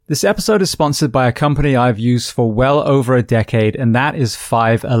This episode is sponsored by a company I've used for well over a decade, and that is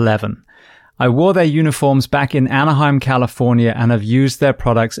 511. I wore their uniforms back in Anaheim, California, and have used their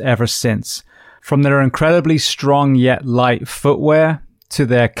products ever since. From their incredibly strong yet light footwear to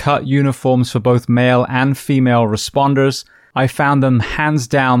their cut uniforms for both male and female responders, I found them hands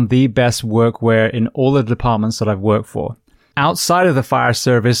down the best workwear in all the departments that I've worked for. Outside of the fire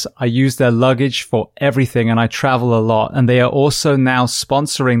service, I use their luggage for everything and I travel a lot, and they are also now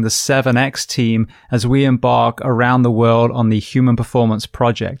sponsoring the 7X team as we embark around the world on the Human Performance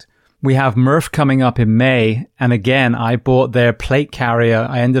Project. We have Murph coming up in May, and again, I bought their plate carrier.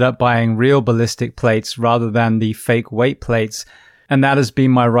 I ended up buying real ballistic plates rather than the fake weight plates, and that has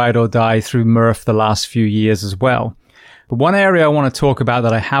been my ride or die through Murph the last few years as well. But one area I want to talk about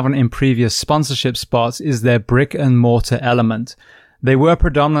that I haven't in previous sponsorship spots is their brick and mortar element. They were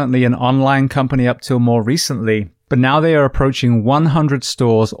predominantly an online company up till more recently, but now they are approaching 100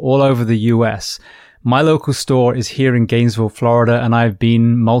 stores all over the US. My local store is here in Gainesville, Florida, and I've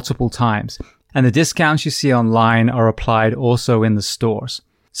been multiple times. And the discounts you see online are applied also in the stores.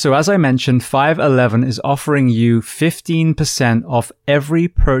 So as I mentioned, 511 is offering you 15% off every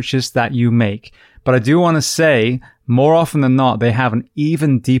purchase that you make. But I do want to say, more often than not, they have an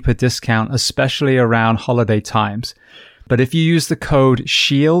even deeper discount, especially around holiday times. But if you use the code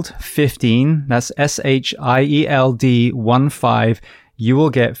SHIELD15, that's SHIELD15, you will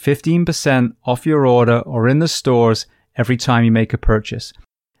get 15% off your order or in the stores every time you make a purchase.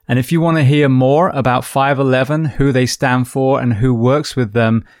 And if you want to hear more about 511, who they stand for and who works with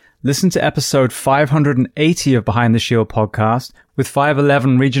them, listen to episode 580 of Behind the Shield podcast with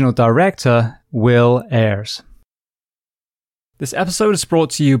 511 Regional Director Will Ayers. This episode is brought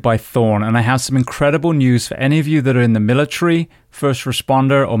to you by Thorne, and I have some incredible news for any of you that are in the military, first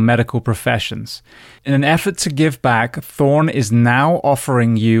responder, or medical professions. In an effort to give back, Thorne is now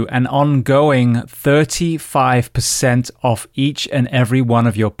offering you an ongoing 35% off each and every one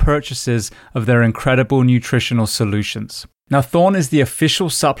of your purchases of their incredible nutritional solutions. Now, Thorne is the official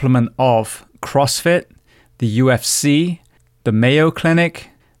supplement of CrossFit, the UFC, the Mayo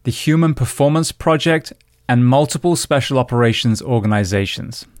Clinic, the Human Performance Project, and multiple special operations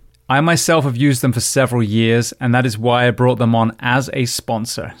organizations. I myself have used them for several years, and that is why I brought them on as a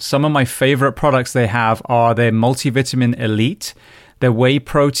sponsor. Some of my favorite products they have are their Multivitamin Elite, their Whey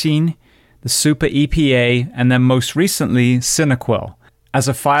Protein, the Super EPA, and then most recently, Cinequil. As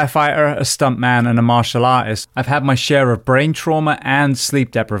a firefighter, a stuntman, and a martial artist, I've had my share of brain trauma and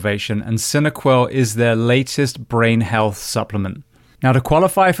sleep deprivation, and Cinequil is their latest brain health supplement. Now, to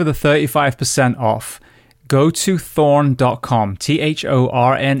qualify for the 35% off, go to thorne.com,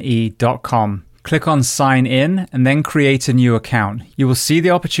 thorne.com. Click on sign in and then create a new account. You will see the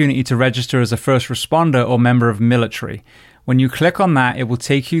opportunity to register as a first responder or member of military. When you click on that, it will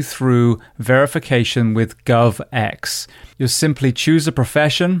take you through verification with GovX. You'll simply choose a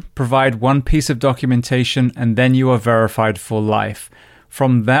profession, provide one piece of documentation, and then you are verified for life.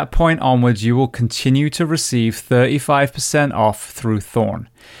 From that point onwards, you will continue to receive 35% off through Thorne.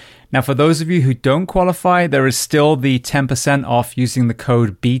 Now, for those of you who don't qualify, there is still the 10% off using the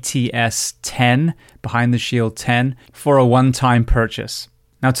code BTS10, Behind the Shield 10, for a one-time purchase.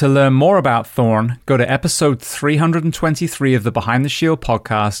 Now, to learn more about Thorne, go to episode 323 of the Behind the Shield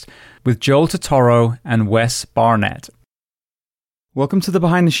podcast with Joel Totoro and Wes Barnett. Welcome to the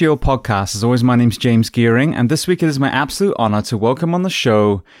Behind the Shield podcast. As always, my name's James Gearing, and this week it is my absolute honor to welcome on the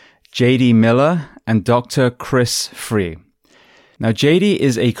show Jadie Miller and Dr. Chris Frueh. Now, Jadie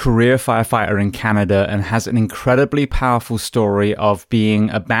is a career firefighter in Canada and has an incredibly powerful story of being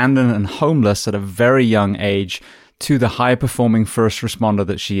abandoned and homeless at a very young age to the high-performing first responder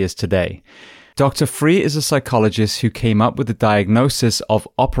that she is today. Dr. Frueh is a psychologist who came up with the diagnosis of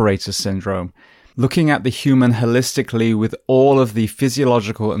operator syndrome, looking at the human holistically with all of the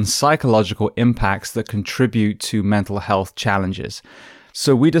physiological and psychological impacts that contribute to mental health challenges.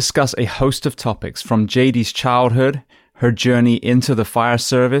 So we discuss a host of topics from Jadie's childhood, her journey into the fire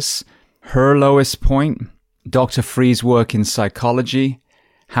service, her lowest point, Dr. Frueh's work in psychology,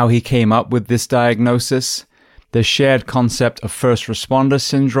 how he came up with this diagnosis, the shared concept of first responder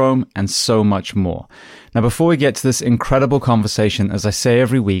syndrome, and so much more. Now, before we get to this incredible conversation, as I say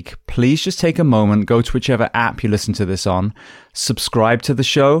every week, please just take a moment, go to whichever app you listen to this on, subscribe to the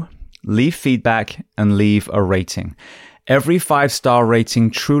show, leave feedback, and leave a rating. Every 5-star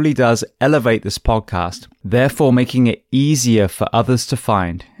rating truly does elevate this podcast, therefore making it easier for others to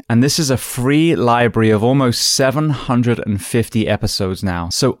find. And this is a free library of almost 750 episodes now.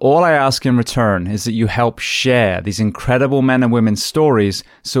 So all I ask in return is that you help share these incredible men and women's stories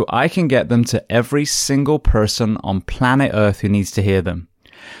so I can get them to every single person on planet Earth who needs to hear them.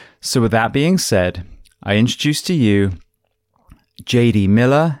 So with that being said, I introduce to you Jadie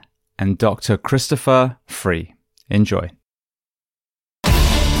Miller and Dr. Christopher Frueh. Enjoy.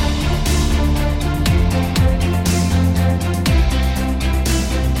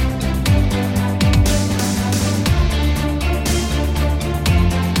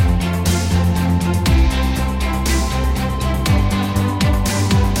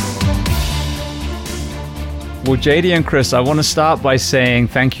 Well, Jadie and Chris, I want to start by saying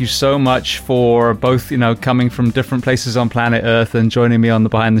thank you so much for both, coming from different places on planet Earth and joining me on the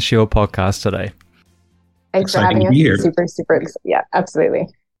Behind the Shield podcast today. Thanks for having us. Super, super excited. Yeah, absolutely.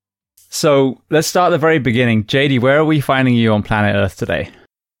 So let's start at the very beginning. Jadie, where are we finding you on planet Earth today?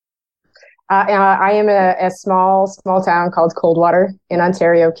 I am a small town called Coldwater in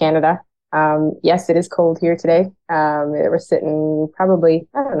Ontario, Canada. Yes, it is cold here today. We're sitting probably,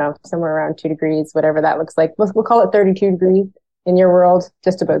 I don't know, somewhere around 2 degrees, whatever that looks like. We'll call it 32 degrees in your world,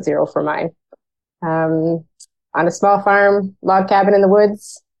 just about 0 for mine. On a small farm, log cabin in the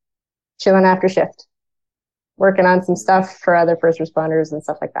woods, chilling after shift, working on some stuff for other first responders and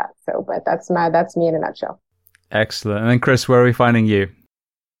stuff like that. So, but that's me in a nutshell. Excellent. And then Chris, where are we finding you?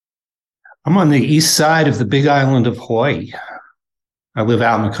 I'm on the east side of the big island of Hawaii. I live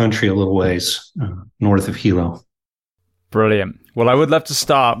out in the country a little ways, north of Hilo. Brilliant. Well, I would love to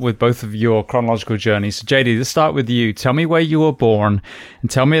start with both of your chronological journeys. So, Jadie, let's start with you. Tell me where you were born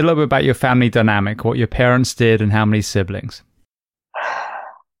and tell me a little bit about your family dynamic, what your parents did and how many siblings.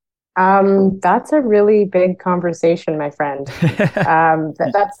 That's a really big conversation, my friend.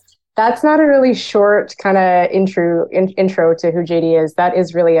 That's not a really short kind of intro to who Jadie is. That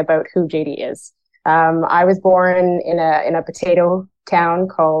is really about who Jadie is. I was born in a potato town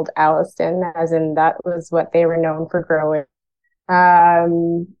called Alliston, as in that was what they were known for growing.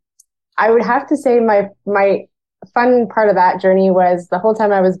 I would have to say my fun part of that journey was the whole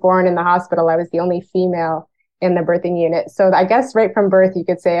time I was born in the hospital, I was the only female in the birthing unit. So I guess right from birth, you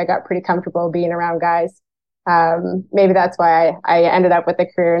could say I got pretty comfortable being around guys. Maybe that's why I ended up with a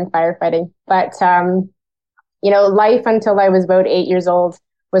career in firefighting. But, life until I was about 8 years old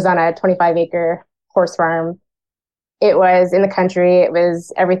was on a 25-acre horse farm. It was in the country. It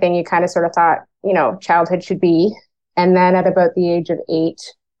was everything you kind of sort of thought, childhood should be. And then at about the age of 8,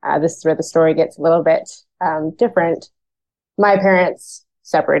 this is where the story gets a little bit different. My parents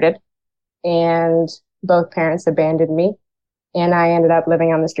separated and both parents abandoned me and I ended up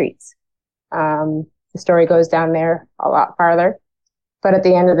living on the streets. The story goes down there a lot farther. But at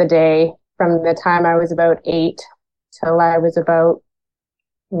the end of the day, from the time I was about 8 till I was about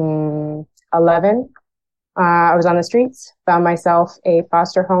 11, I was on the streets, found myself a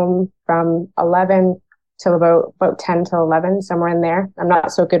foster home from 11 till about 10 to 11, somewhere in there. I'm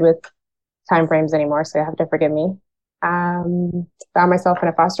not so good with time frames anymore, so you have to forgive me. Found myself in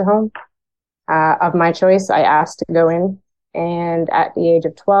a foster home of my choice. I asked to go in, and at the age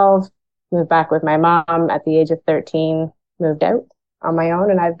of 12, moved back with my mom. At the age of 13, moved out on my own,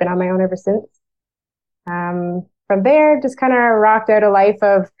 and I've been on my own ever since. From there, just kind of rocked out a life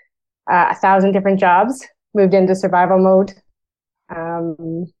of 1,000 different jobs, moved into survival mode.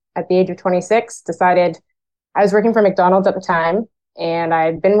 At the age of 26, decided I was working for McDonald's at the time, and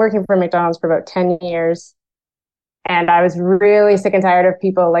I'd been working for McDonald's for about 10 years. And I was really sick and tired of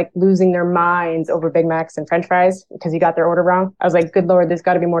people like losing their minds over Big Macs and French fries because you got their order wrong. I was like, good Lord, there's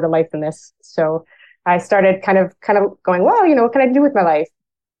got to be more to life than this. So I started kind of going, well, what can I do with my life?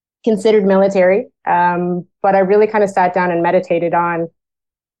 Considered military. But I really kind of sat down and meditated on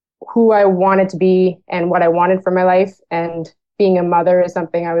who I wanted to be and what I wanted for my life. And being a mother is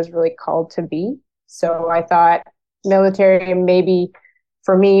something I was really called to be. So I thought military maybe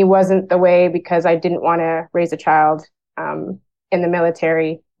for me wasn't the way, because I didn't want to raise a child in the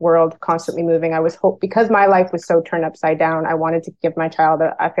military world, constantly moving. Because my life was so turned upside down, I wanted to give my child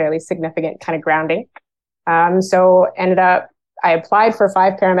a fairly significant kind of grounding. So I applied for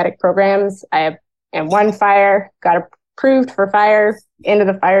 5 paramedic programs. And 1 fire, got approved for fire. Into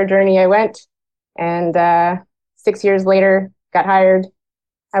the fire journey I went, and 6 years later got hired.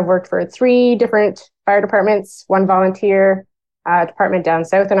 I've worked for 3 different fire departments, 1 volunteer department down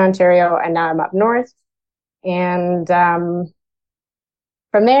south in Ontario, and now I'm up north. And from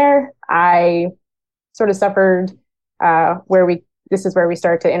there, I sort of suffered this is where we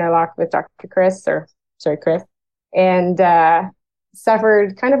start to interlock with Chris, and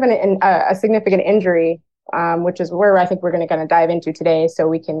suffered kind of a significant injury, which is where I think we're going to kind of dive into today, so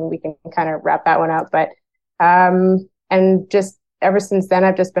we can kind of wrap that one up. But and just ever since then,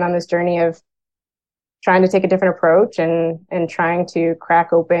 I've just been on this journey of trying to take a different approach and trying to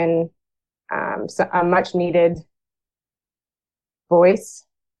crack open a much needed voice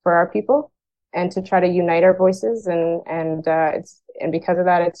for our people and to try to unite our voices. And because of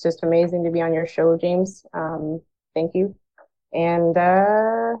that, it's just amazing to be on your show, James. Thank you. And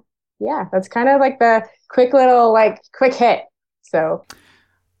yeah, that's kind of like the quick little quick hit. So,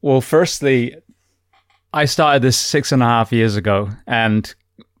 well, firstly, I started this 6.5 years ago, and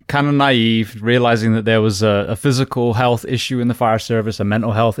kind of naive, realizing that there was a physical health issue in the fire service, a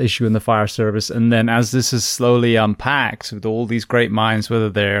mental health issue in the fire service. And then as this is slowly unpacked with all these great minds, whether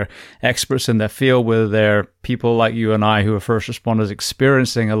they're experts in their field, whether they're people like you and I who are first responders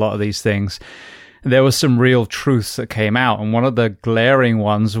experiencing a lot of these things, there was some real truths that came out. And one of the glaring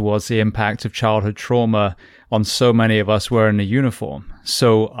ones was the impact of childhood trauma on so many of us wearing a uniform.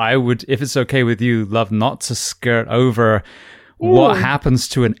 So I would, if it's okay with you, love not to skirt over what happens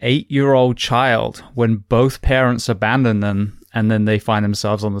to an 8-year-old child when both parents abandon them and then they find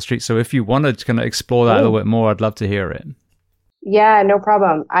themselves on the street. So if you wanted to kind of explore that a little bit more, I'd love to hear it. Yeah, no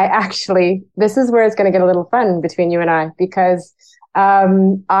problem. This is where it's going to get a little fun between you and I, because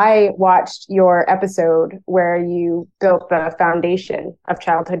I watched your episode where you built the foundation of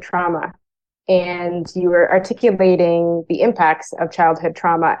childhood trauma, and you were articulating the impacts of childhood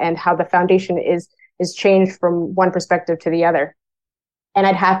trauma and how the foundation is changed from one perspective to the other. And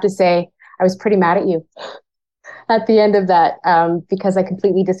I'd have to say, I was pretty mad at you at the end of that, because I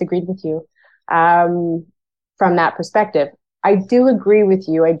completely disagreed with you from that perspective. I do agree with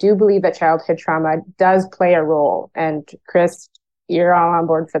you. I do believe that childhood trauma does play a role. And Chris, you're all on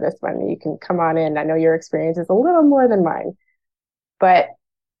board for this one. You can come on in. I know your experience is a little more than mine. But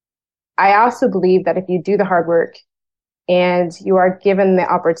I also believe that if you do the hard work and you are given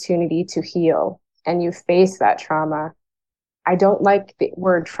the opportunity to heal and you face that trauma, I don't like the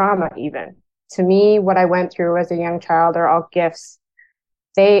word trauma even. To me, what I went through as a young child are all gifts.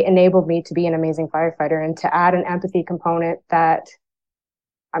 They enabled me to be an amazing firefighter and to add an empathy component that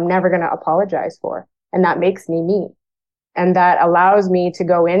I'm never going to apologize for. And that makes me me. And that allows me to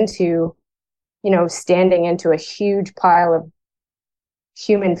go into, standing into a huge pile of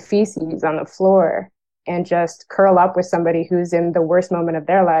human feces on the floor and just curl up with somebody who's in the worst moment of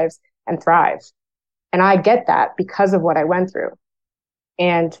their lives and thrive. And I get that because of what I went through.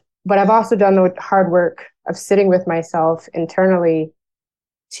 But I've also done the hard work of sitting with myself internally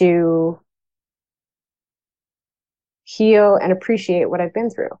to heal and appreciate what I've been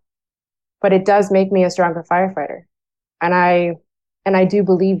through. But it does make me a stronger firefighter. And I do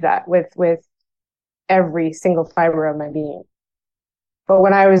believe that with every single fiber of my being. But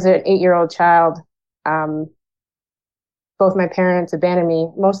when I was an 8-year-old child, both my parents abandoned me,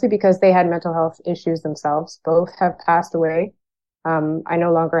 mostly because they had mental health issues themselves. Both have passed away. I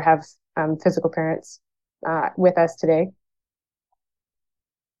no longer have physical parents with us today.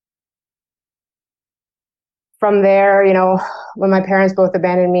 From there, when my parents both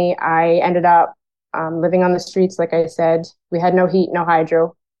abandoned me, I ended up living on the streets. Like I said, we had no heat, no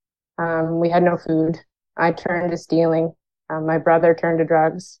hydro. We had no food. I turned to stealing. My brother turned to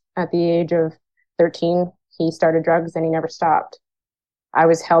drugs. At the age of 13, he started drugs and he never stopped. I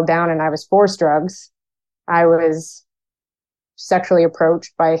was held down and I was forced drugs. I was sexually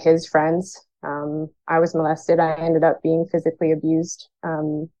approached by his friends. I was molested. I ended up being physically abused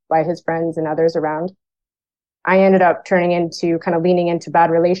by his friends and others around. I ended up turning into kind of leaning into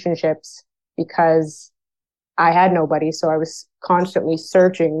bad relationships because I had nobody. So I was constantly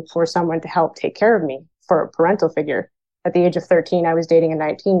searching for someone to help take care of me, for a parental figure. At the age of 13, I was dating a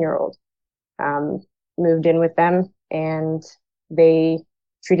 19-year-old. Moved in with them and they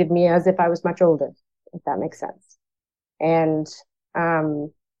treated me as if I was much older, if that makes sense. And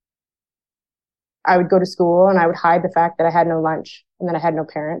I would go to school and I would hide the fact that I had no lunch and that I had no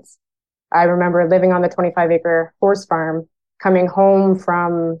parents. I remember living on the 25-acre horse farm, coming home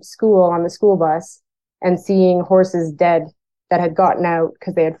from school on the school bus and seeing horses dead that had gotten out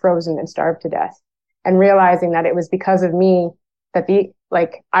because they had frozen and starved to death, and realizing that it was because of me that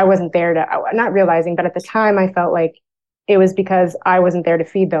I wasn't there to, not realizing, but at the time I felt like it was because I wasn't there to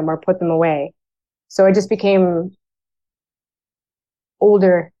feed them or put them away. So I just became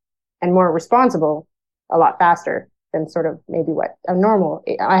older and more responsible a lot faster than sort of maybe what a normal.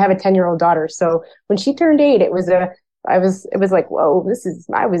 I have a 10-year-old daughter. So when she turned 8, it was like, whoa,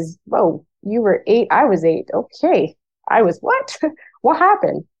 whoa, you were 8. I was 8. Okay. I was what? What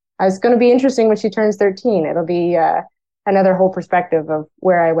happened? It's going to be interesting when she turns 13. It'll be another whole perspective of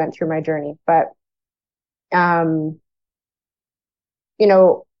where I went through my journey. But,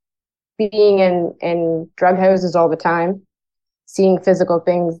 being in drug houses all the time, seeing physical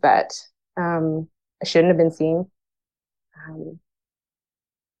things that I shouldn't have been seeing,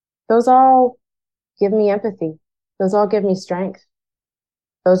 those all give me empathy. Those all give me strength.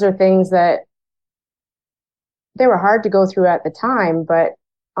 Those are things that they were hard to go through at the time, but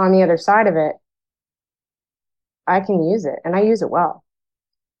on the other side of it, I can use it and I use it well.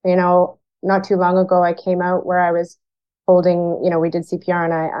 Not too long ago, I came out where I was holding, we did CPR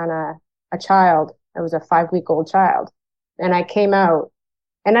on a child. It was a 5-week-old child. And I came out,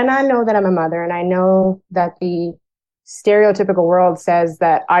 and then I know that I'm a mother, and I know that the stereotypical world says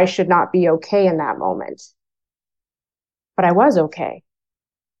that I should not be okay in that moment. But I was okay.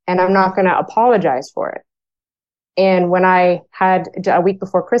 And I'm not going to apologize for it. And when I had a week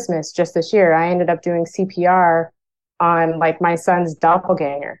before Christmas, just this year, I ended up doing CPR on like my son's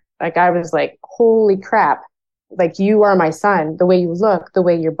doppelganger. Like I was like, holy crap. Like you are my son, the way you look, the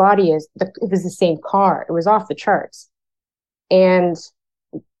way your body is. It was the same car. It was off the charts. And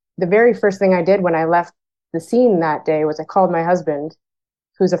the very first thing I did when I left the scene that day was I called my husband,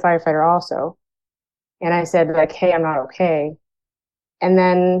 who's a firefighter also. And I said like, hey, I'm not okay. And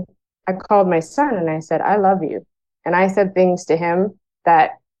then I called my son and I said, I love you. And I said things to him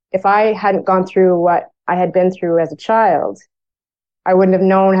that if I hadn't gone through what I had been through as a child, I wouldn't have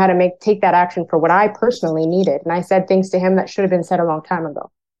known how to take that action for what I personally needed. And I said things to him that should have been said a long time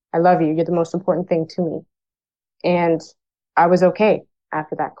ago. I love you. You're the most important thing to me. And I was okay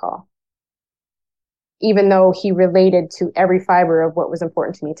after that call, even though he related to every fiber of what was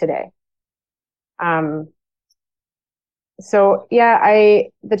important to me today. So yeah,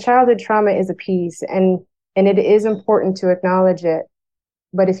 the childhood trauma is a piece, and it is important to acknowledge it.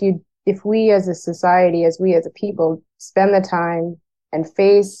 But if we as a society, as we as a people spend the time and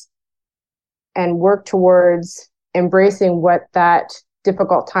face and work towards embracing what that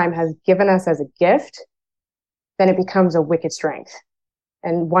difficult time has given us as a gift, then it becomes a wicked strength,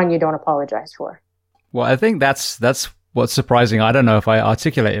 and one you don't apologize for. Well, I think that's what's surprising. I don't know if I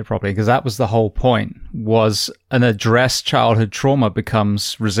articulated it properly, because that was the whole point, was an addressed childhood trauma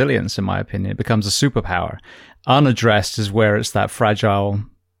becomes resilience, in my opinion. It becomes a superpower. Unaddressed is where it's that fragile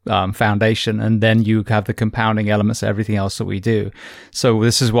foundation, and then you have the compounding elements of everything else that we do. So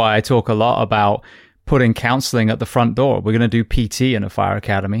this is why I talk a lot about putting counseling at the front door. We're going to do PT in a fire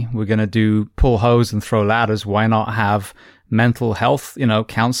academy. We're going to do pull hose and throw ladders. Why not have mental health,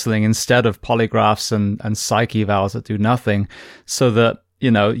 counseling instead of polygraphs and psych evals that do nothing, so that,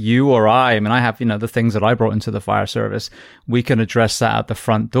 you or I have, the things that I brought into the fire service, we can address that at the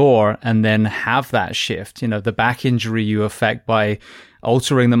front door and then have that shift. The back injury you affect by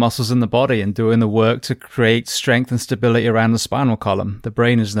altering the muscles in the body and doing the work to create strength and stability around the spinal column. The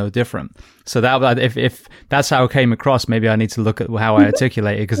brain is no different. So that if that's how it came across, maybe I need to look at how I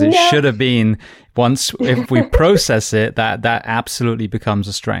articulate it, because it should have been, once if we process it, that absolutely becomes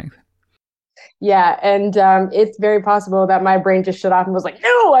a strength. Yeah, and it's very possible that my brain just shut off and was like,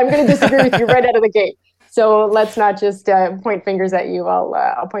 no, I'm going to disagree with you right out of the gate. So let's not just point fingers at you.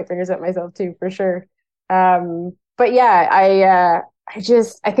 I'll point fingers at myself too, for sure. But yeah,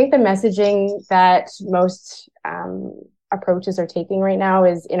 I think the messaging that most approaches are taking right now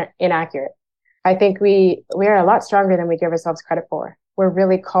is inaccurate. I think we are a lot stronger than we give ourselves credit for. We're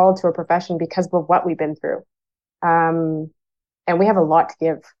really called to a profession because of what we've been through. And we have a lot to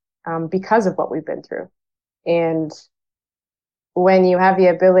give because of what we've been through. And when you have the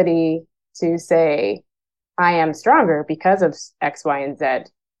ability to say, I am stronger because of X, Y, and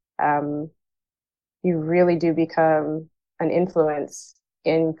Z, you really do become an influence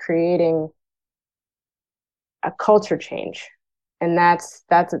in creating a culture change. And that's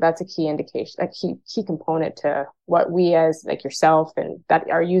a key indication, a key component to what we as like yourself and that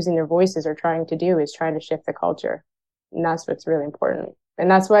are using their voices are trying to do, is trying to shift the culture. And that's what's really important. And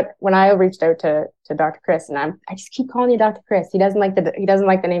that's what, when I reached out to Dr. Chris, and I just keep calling you Dr. Chris. He doesn't like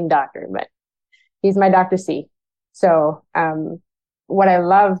the name doctor, but he's my Dr. C. So what I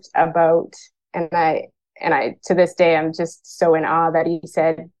loved about, and I to this day, I'm just so in awe that he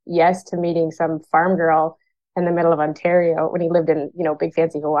said yes to meeting some farm girl in the middle of Ontario when he lived in, big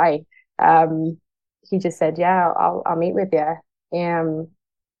fancy Hawaii. He just said, yeah, I'll meet with you. And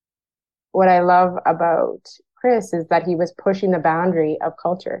what I love about Chris is that he was pushing the boundary of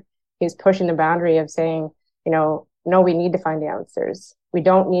culture. He was pushing the boundary of saying, no, we need to find the answers. We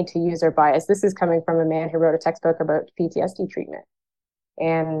don't need to use our bias. This is coming from a man who wrote a textbook about PTSD treatment.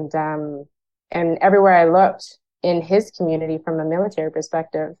 And everywhere I looked in his community from a military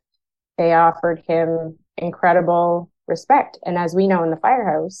perspective, they offered him incredible respect. And as we know in the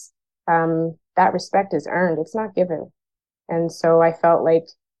firehouse, that respect is earned. It's not given. And so I felt like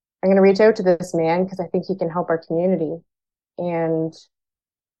I'm going to reach out to this man because I think he can help our community. And,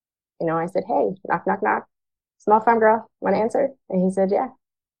 I said, hey, knock, knock, knock. Small farm girl, want to answer? And he said, yeah.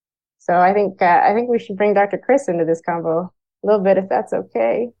 So I think we should bring Dr. Chris into this convo. a little bit, if that's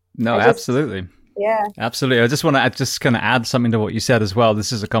okay. No, I just, absolutely. yeah, Absolutely. I just want to just kind of add something to what you said as well.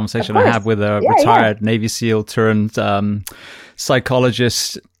 This is a of conversation I had course. with a Yeah, yeah. retired Navy SEAL turned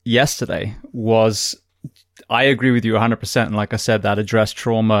psychologist yesterday. Was I agree with you 100%. And like I said, that address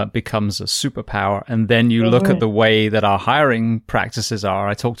trauma becomes a superpower. And then you look at Mm-hmm. the way that our hiring practices are.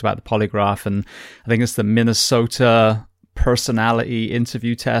 I talked about the polygraph, and I think it's the Minnesota personality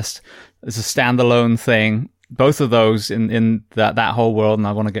interview test. It's a standalone thing. Both of those in that whole world, and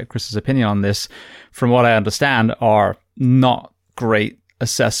I want to get Chris's opinion on this, from what I understand, are not great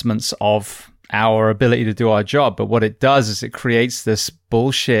assessments of our ability to do our job. But what it does is it creates this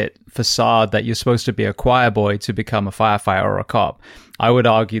bullshit facade that you're supposed to be a choir boy to become a firefighter or a cop. I would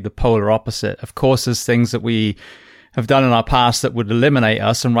argue the polar opposite. Of course, there's things that we have done in our past that would eliminate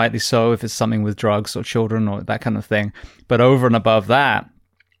us, and rightly so, if it's something with drugs or children or that kind of thing. But over and above that,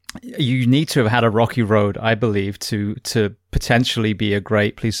 you need to have had a rocky road, I believe, to potentially be a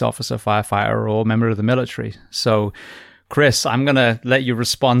great police officer, firefighter, or member of the military. So, Chris, I'm going to let you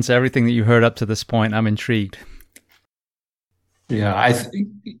respond to everything that you heard up to this point. I'm intrigued. Yeah,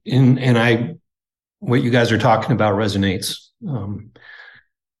 what you guys are talking about resonates.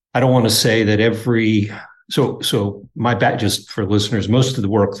 I don't want to say that so my back, just for listeners, most of the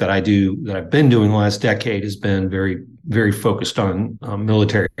work that I've been doing the last decade has been very, very focused on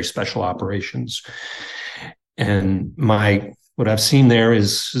military special operations. And what I've seen there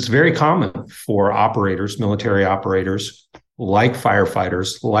is very common for operators, military operators, like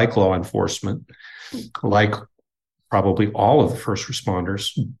firefighters, like law enforcement, like probably all of the first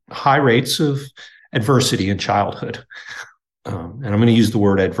responders, high rates of adversity in childhood. And I'm going to use the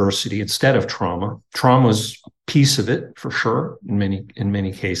word adversity instead of trauma. Trauma is a piece of it for sure in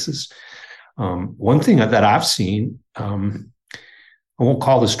many cases. One thing that I've seen, I won't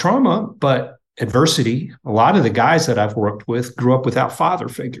call this trauma, but adversity. A lot of the guys that I've worked with grew up without father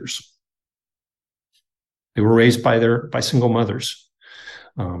figures. They were raised by single mothers,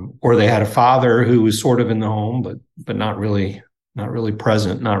 or they had a father who was sort of in the home, but not really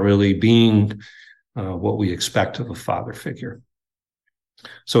present, not really being what we expect of a father figure.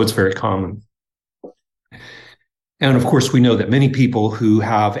 So it's very common. And of course, we know that many people who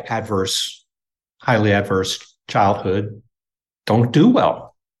have highly adverse childhood don't do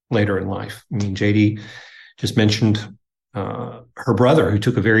well later in life. I mean, Jadie just mentioned her brother who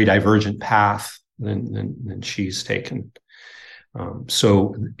took a very divergent path than she's taken.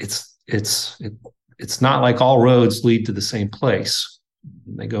 So it's not like all roads lead to the same place.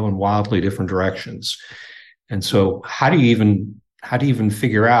 They go in wildly different directions. And so how do you even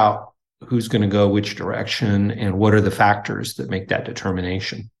figure out who's going to go which direction, and what are the factors that make that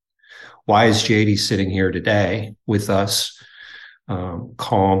determination? Why is Jadie sitting here today with us,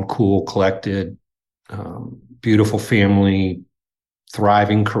 calm, cool, collected, beautiful family,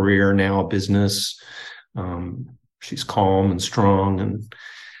 thriving career, now a business? She's calm and strong, and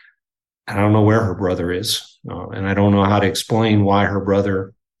I don't know where her brother is. And I don't know how to explain why her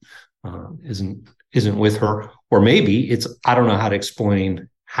brother isn't with her, or maybe I don't know how to explain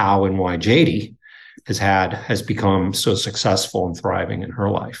how and why Jadie has become so successful and thriving in her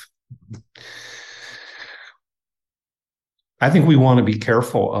life. I think we want to be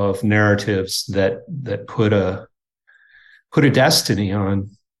careful of narratives that put a destiny on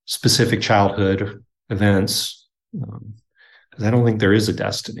specific childhood events, because I don't think there is a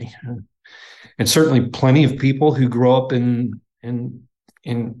destiny. And certainly plenty of people who grow up in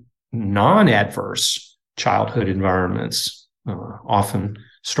non-adverse childhood environments often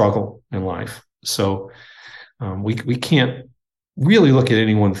struggle in life. So we can't really look at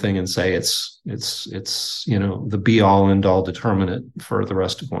any one thing and say it's the be all end all determinant for the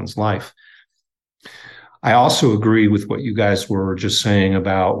rest of one's life. I also agree with what you guys were just saying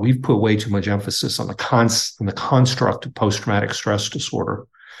about we've put way too much emphasis on the construct of post-traumatic stress disorder.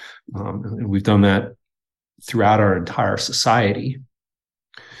 And we've done that throughout our entire society.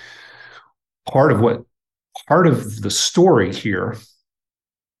 Part of the story here,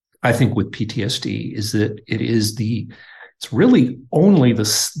 I think, with PTSD is that it's really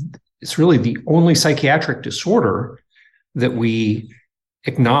the only psychiatric disorder that we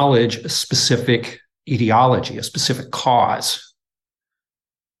acknowledge a specific etiology, a specific cause.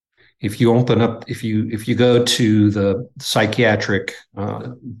 If you go to the psychiatric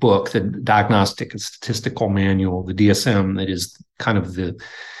book, the Diagnostic and Statistical Manual, the DSM, that is kind of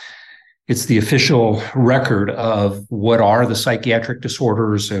it's the official record of what are the psychiatric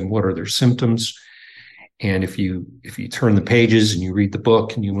disorders and what are their symptoms. And if you turn the pages and you read the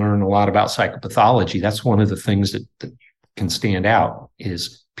book and you learn a lot about psychopathology, that's one of the things that can stand out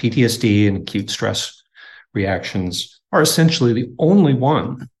is PTSD and acute stress reactions are essentially the only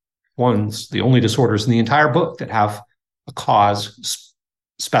the only disorders in the entire book that have a cause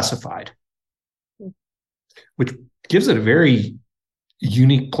specified, which gives it a very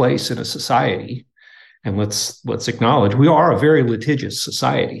unique place in a society. And let's acknowledge we are a very litigious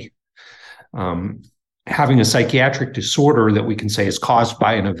society. Having a psychiatric disorder that we can say is caused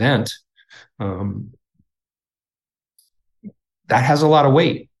by an event, that has a lot of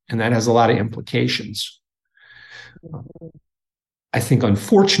weight and that has a lot of implications. I think,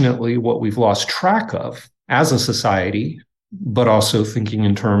 unfortunately, what we've lost track of as a society, but also thinking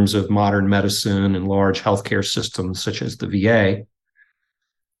in terms of modern medicine and large healthcare systems such as the VA,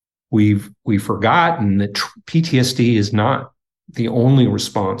 we've forgotten that PTSD is not the only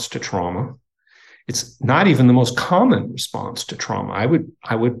response to trauma. It's not even the most common response to trauma.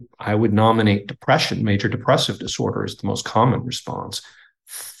 I would nominate depression, major depressive disorder, as the most common response,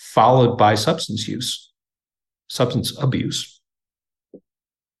 followed by substance abuse.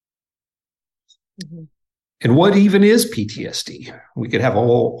 Mm-hmm. And what even is PTSD? We could have a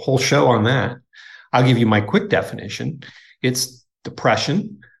whole show on that. I'll give you my quick definition. It's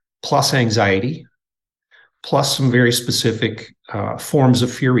depression plus anxiety plus some very specific forms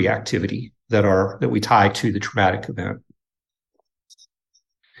of fear reactivity that we tie to the traumatic event.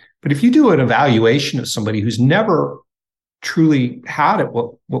 But if you do an evaluation of somebody who's never truly had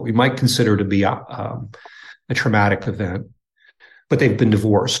what we might consider to be a traumatic event, but they've been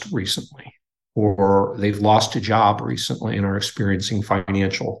divorced recently, or they've lost a job recently and are experiencing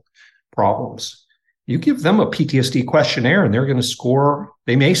financial problems, you give them a PTSD questionnaire and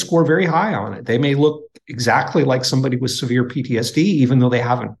they may score very high on it. They may look exactly like somebody with severe PTSD, even though they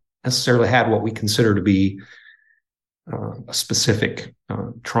haven't necessarily had what we consider to be a specific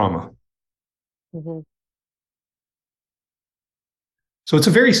trauma. Mm-hmm. So it's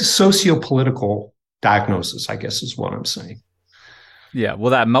a very socio-political diagnosis, I guess, is what I'm saying. Yeah,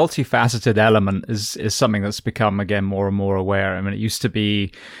 well, that multifaceted element is something that's become, again, more and more aware. I mean, it used to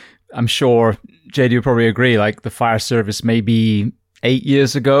be, I'm sure Jadie would probably agree, like the fire service maybe 8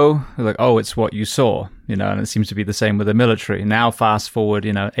 years ago, like, oh, it's what you saw, and it seems to be the same with the military. Now, fast forward,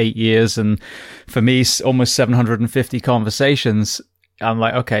 8 years, and for me, almost 750 conversations, I'm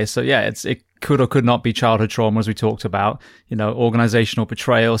like, okay, so yeah, it could or could not be childhood trauma, as we talked about, organizational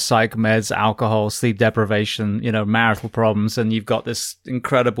betrayal, psych meds, alcohol, sleep deprivation, marital problems. And you've got this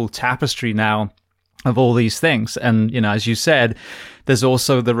incredible tapestry now of all these things. And, as you said, there's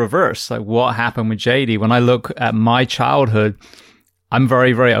also the reverse. Like what happened with Jadie? When I look at my childhood, I'm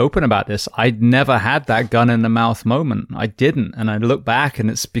very, very open about this. I'd never had that gun in the mouth moment. I didn't. And I look back and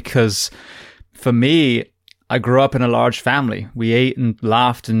it's because for me, I grew up in a large family. We ate and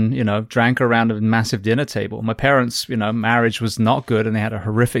laughed and, drank around a massive dinner table. My parents, marriage was not good and they had a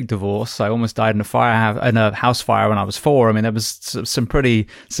horrific divorce. I almost died in a house fire when I was 4. I mean, there was some pretty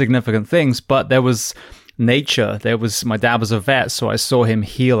significant things, but there was nature. My dad was a vet, so I saw him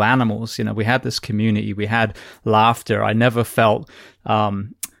heal animals. We had this community. We had laughter. I never felt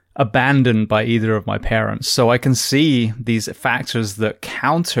abandoned by either of my parents. So I can see these factors that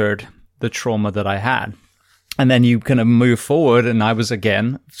countered the trauma that I had. And then you kind of move forward, and I was,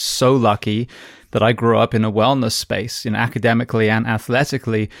 again, so lucky that I grew up in a wellness space, academically and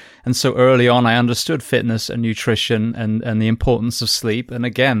athletically. And so early on, I understood fitness and nutrition and the importance of sleep. And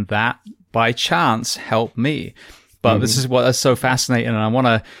again, that by chance helped me. But This is what is so fascinating. And I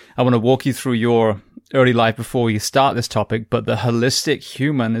want to walk you through your early life before we start this topic. But the holistic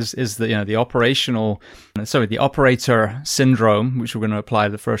human is the operator syndrome, which we're going to apply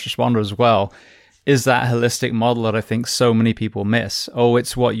to the first responder as well, is that holistic model that I think so many people miss. Oh,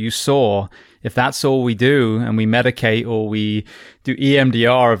 it's what you saw. If that's all we do and we medicate or we do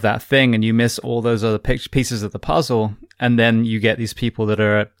EMDR of that thing and you miss all those other pieces of the puzzle, and then you get these people that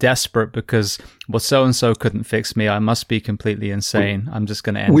are desperate because, well, so-and-so couldn't fix me. I must be completely insane. I'm just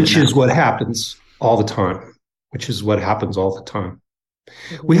going to end Which is what happens all the time. Mm-hmm.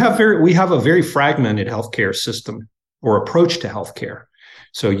 We have a very fragmented healthcare system or approach to healthcare.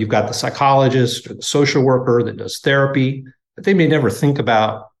 So you've got the psychologist or the social worker that does therapy, but they may never think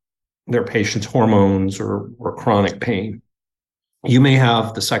about their patient's hormones or chronic pain. You may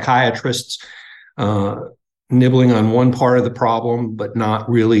have the psychiatrists nibbling on one part of the problem, but not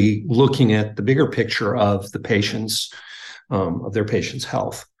really looking at the bigger picture of the patient's of their patient's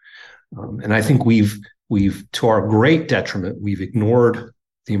health. And I think we've to our great detriment, we've ignored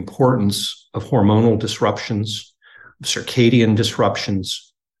the importance of hormonal disruptions, circadian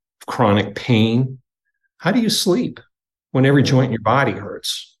disruptions, chronic pain. How do you sleep when every joint in your body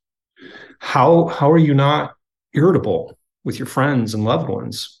hurts? How are you not irritable with your friends and loved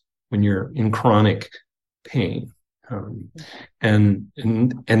ones when you're in chronic pain. Um, and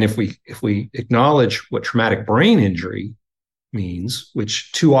if we acknowledge what traumatic brain injury means,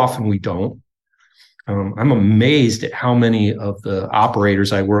 which too often we don't, I'm amazed at how many of the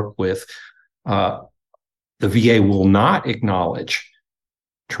operators I work with, the VA will not acknowledge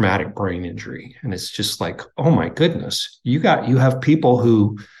traumatic brain injury, and it's just like, oh my goodness, you have people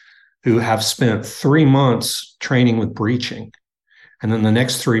who have spent 3 months training with breaching, and then the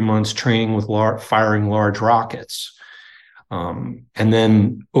next 3 months training with firing large rockets. And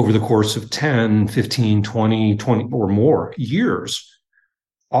then over the course of 10, 15, 20 or more years,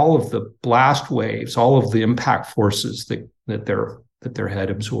 all of the blast waves, all of the impact forces that their head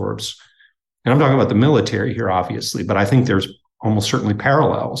absorbs. And I'm talking about the military here, obviously, but I think there's almost certainly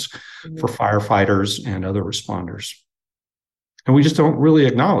parallels for firefighters and other responders. And we just don't really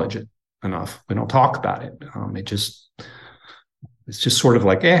acknowledge it enough. We don't talk about it. It's just sort of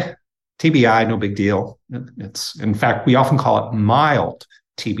like, TBI, no big deal. It's, in fact, we often call it mild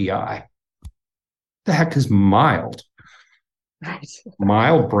TBI. The heck is mild? Right.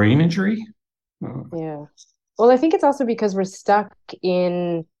 Mild brain injury? Yeah. Well, I think it's also because we're stuck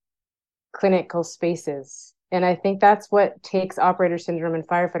in clinical spaces. And I think that's what takes operator syndrome and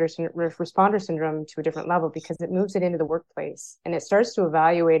responder syndrome to a different level, because it moves it into the workplace and it starts to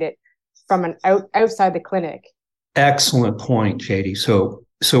evaluate it from an outside the clinic. Excellent point, Jadie.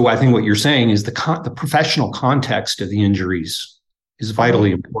 So I think what you're saying is the professional context of the injuries is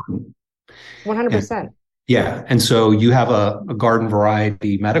vitally important. 100%. And so you have a garden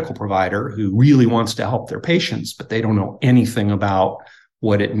variety medical provider who really wants to help their patients, but they don't know anything about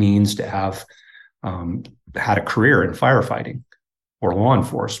what it means to have had a career in firefighting or law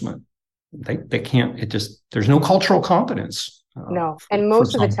enforcement. They can't. There's no cultural competence. No, and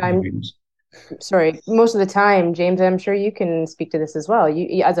most of the time. Most of the time, James, I'm sure you can speak to this as well.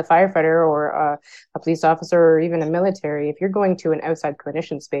 You as a firefighter or a police officer or even a military, if you're going to an outside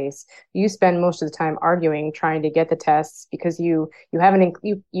clinician space, you spend most of the time arguing, trying to get the tests, because you haven't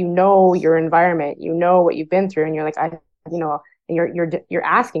you know your environment, you know what you've been through, and you're like, you're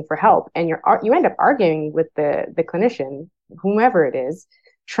asking for help, and you end up arguing with the clinician, whomever it is,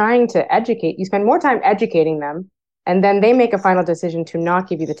 trying to educate. You spend more time educating them, and then they make a final decision to not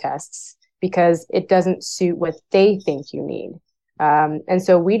give you the tests because it doesn't suit what they think you need. And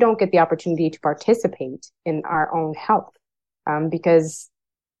so we don't get the opportunity to participate in our own health because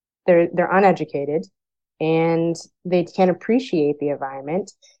they're uneducated and they can't appreciate the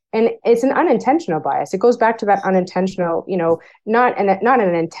environment. And it's an unintentional bias. It goes back to that unintentional, not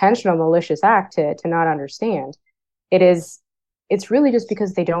an intentional malicious act to not understand. It's really just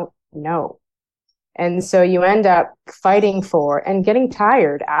because they don't know. And so you end up fighting for and getting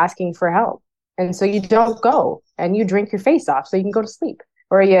tired asking for help. And so you don't go and you drink your face off so you can go to sleep,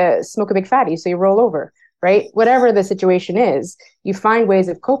 or you smoke a big fatty so you roll over, right? Whatever the situation is, you find ways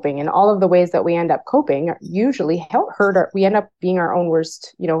of coping. And all of the ways that we end up coping usually we end up being our own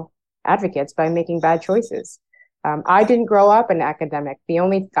worst, advocates by making bad choices. I didn't grow up an academic. The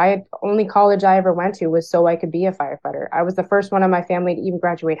only college I ever went to was so I could be a firefighter. I was the first one in my family to even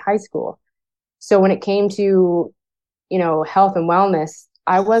graduate high school. So when it came to, health and wellness,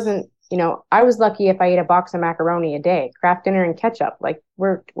 I wasn't, I was lucky if I ate a box of macaroni a day, Kraft Dinner and ketchup. Like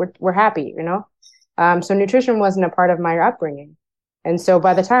we're happy, So nutrition wasn't a part of my upbringing. And so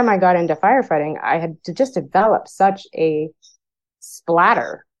by the time I got into firefighting, I had to just develop such a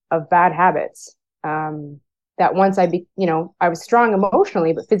splatter of bad habits that once I was strong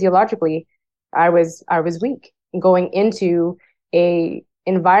emotionally, but physiologically, I was weak. Going into a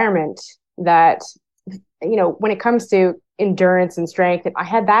environment that, when it comes to endurance and strength, I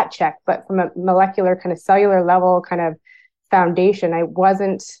had that check, but from a molecular kind of cellular level kind of foundation, I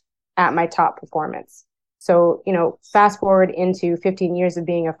wasn't at my top performance. So, fast forward into 15 years of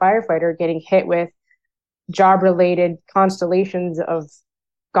being a firefighter, getting hit with job-related constellations of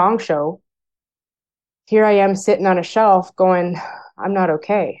gong show. Here I am sitting on a shelf going, I'm not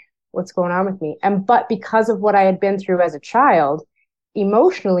okay. What's going on with me? But because of what I had been through as a child,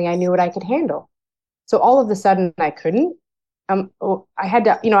 emotionally, I knew what I could handle. So all of a sudden I couldn't. I had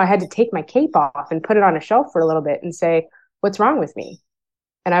to take my cape off and put it on a shelf for a little bit and say, what's wrong with me?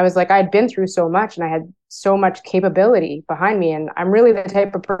 And I was like, I'd been through so much and I had so much capability behind me. And I'm really the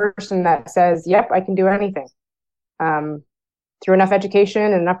type of person that says, yep, I can do anything. Through enough education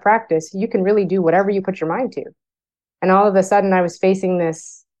and enough practice, you can really do whatever you put your mind to. And all of a sudden I was facing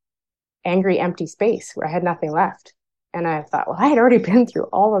this angry, empty space where I had nothing left. And I thought, well, I had already been through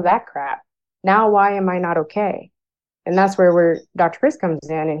all of that crap. Now, why am I not okay? And that's where Dr. Chris comes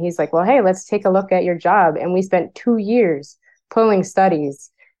in and he's like, well, hey, let's take a look at your job. And we spent 2 years pulling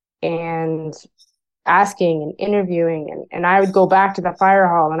studies and asking and interviewing. And I would go back to the fire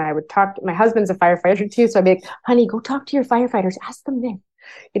hall and I would talk. My husband's a firefighter too. So I'd be like, honey, go talk to your firefighters. Ask them this.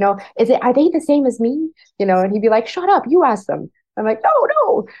 Are they the same as me? And he'd be like, shut up, you ask them. I'm like,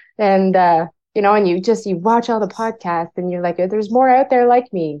 no. And, and you watch all the podcasts and you're like, there's more out there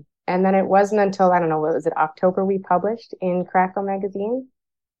like me. And then it wasn't until, I don't know, what was it, October we published in Crackle magazine.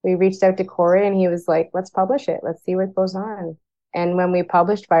 We reached out to Corey and he was like, let's publish it. Let's see what goes on. And when we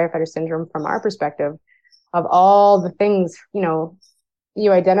published Firefighter Syndrome, from our perspective, of all the things,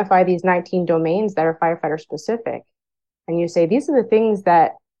 you identify these 19 domains that are firefighter specific. And you say, these are the things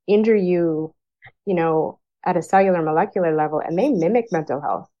that injure you, at a cellular molecular level, and they mimic mental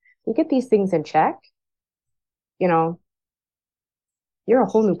health. You get these things in check, you're a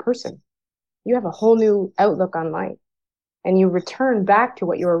whole new person. You have a whole new outlook on life. And you return back to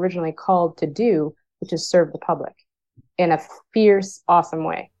what you were originally called to do, which is serve the public in a fierce, awesome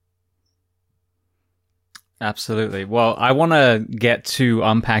way. Absolutely. Well, I want to get to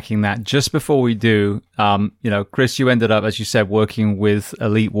unpacking that. Just before we do, Chris, you ended up, as you said, working with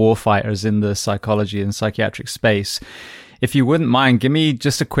elite warfighters in the psychology and psychiatric space. If you wouldn't mind, give me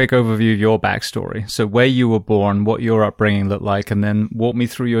just a quick overview of your backstory. So where you were born, what your upbringing looked like, and then walk me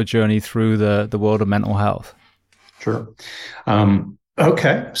through your journey through the world of mental health. Sure.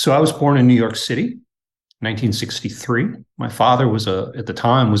 Okay. So I was born in New York City, 1963. My father at the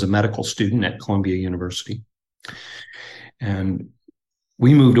time was a medical student at Columbia University. And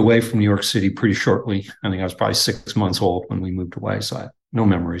we moved away from New York City pretty shortly. I think I was probably 6 months old when we moved away. So I have no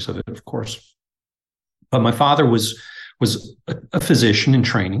memories of it, of course. But my father was a physician in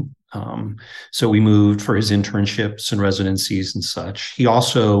training. So we moved for his internships and residencies and such. He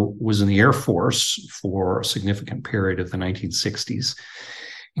also was in the Air Force for a significant period of the 1960s,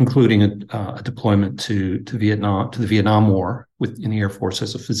 including a deployment to the Vietnam War in the Air Force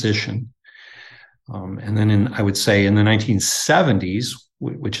as a physician. And then I would say in the 1970s,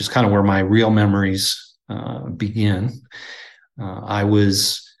 which is kind of where my real memories begin,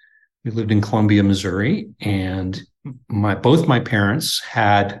 we lived in Columbia, Missouri, and both my parents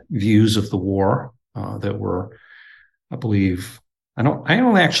had views of the war that were, I believe, I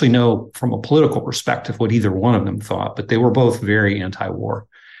don't actually know from a political perspective what either one of them thought, but they were both very anti-war.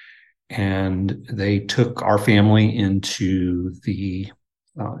 And they took our family into the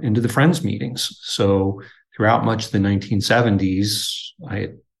Friends meetings. So throughout much of the 1970s, I,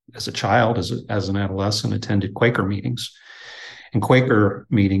 as a child, as an adolescent, attended Quaker meetings. And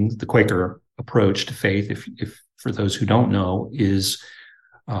the Quaker approach to faith, if for those who don't know, is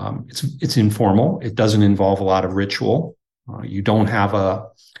it's informal. It doesn't involve a lot of ritual. You don't have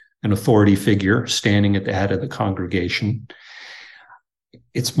an authority figure standing at the head of the congregation.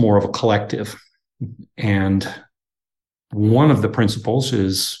 It's more of a collective. And one of the principles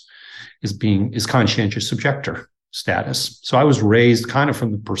is conscientious objector status. So I was raised kind of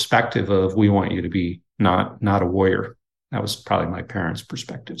from the perspective of, we want you to be not a warrior. That was probably my parents'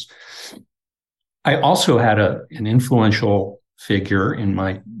 perspectives. I also had an influential figure in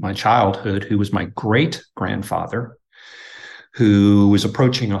my childhood who was my great-grandfather, who was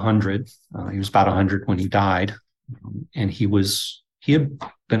approaching 100. He was about 100 when he died. And he had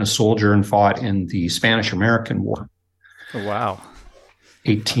been a soldier and fought in the Spanish-American War. Oh, wow.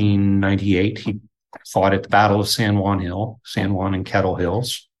 1898, he fought at the Battle of San Juan and Kettle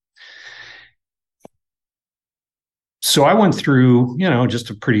Hills. So I went through, just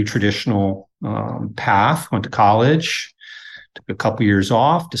a pretty traditional path, went to college, took a couple years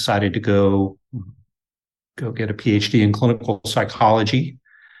off, decided to go get a PhD in clinical psychology.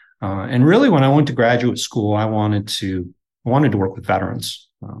 And really, when I went to graduate school, I wanted to work with veterans.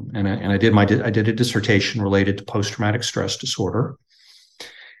 And I did a dissertation related to post-traumatic stress disorder.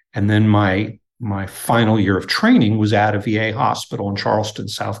 And then my final year of training was at a VA hospital in Charleston,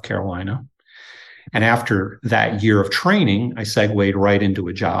 South Carolina. And after that year of training, I segued right into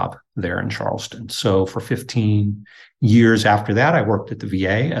a job there in Charleston. So for 15 years after that, I worked at the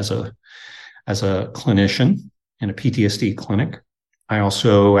VA as a clinician in a PTSD clinic. I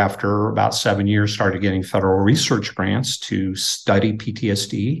also, after about 7 years, started getting federal research grants to study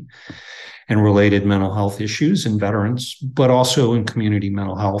PTSD and related mental health issues in veterans, but also in community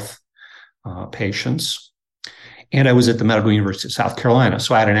mental health patients. And I was at the Medical University of South Carolina,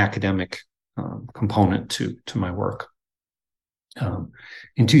 so I had an academic component to my work.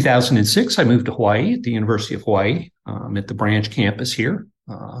 In 2006, I moved to Hawaii, at the University of Hawaii, at the branch campus here,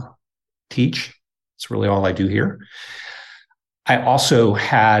 teach. It's really all I do here. I also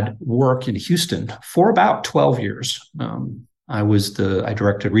had work in Houston for about 12 years. I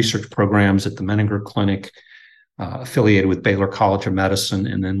directed research programs at the Menninger Clinic, affiliated with Baylor College of Medicine.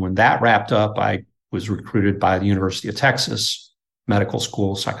 And then when that wrapped up, I was recruited by the University of Texas Medical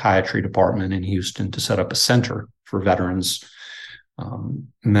School Psychiatry Department in Houston to set up a center for veterans'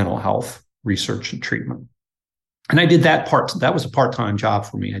 mental health research and treatment. And I did that part. That was a part-time job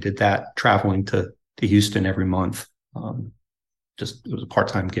for me. I did that traveling to Houston every month. It was a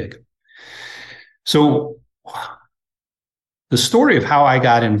part-time gig. So the story of how I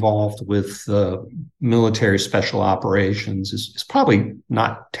got involved with military special operations is probably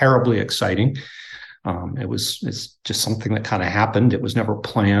not terribly exciting. It's just something that kind of happened. It was never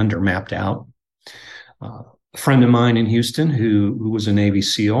planned or mapped out. A friend of mine in Houston who was a Navy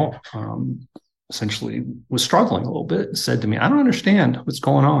SEAL essentially was struggling a little bit and said to me, I don't understand what's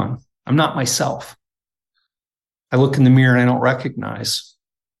going on. I'm not myself. I look in the mirror and I don't recognize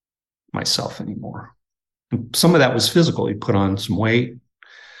myself anymore. And some of that was physical. He put on some weight,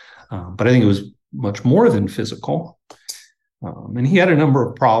 but I think it was much more than physical. And he had a number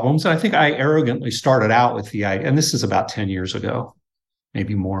of problems. And I think I arrogantly started out with the idea, and this is about 10 years ago,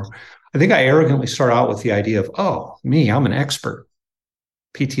 maybe more. I think I arrogantly started out with the idea of, oh, me, I'm an expert.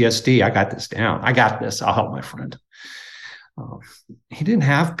 PTSD, I got this down. I got this. I'll help my friend. He didn't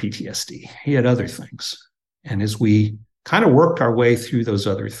have PTSD. He had other things. And as we kind of worked our way through those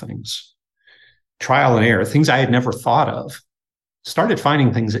other things, trial and error, things I had never thought of, started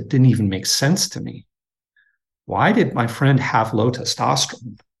finding things that didn't even make sense to me. Why did my friend have low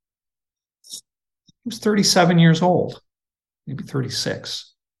testosterone? He was 37 years old, maybe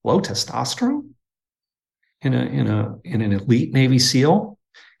 36. Low testosterone in an elite Navy SEAL.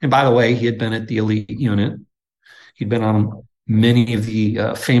 And by the way, he had been at the elite unit. He'd been on many of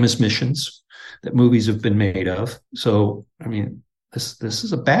the famous missions that movies have been made of. So, I mean, this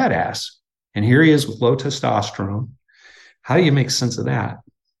is a badass. And here he is with low testosterone. How do you make sense of that?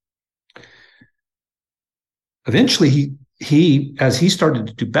 Eventually, he as he started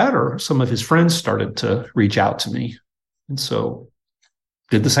to do better, some of his friends started to reach out to me. And so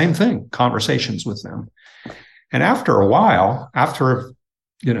did the same thing, conversations with them. And after a while, after,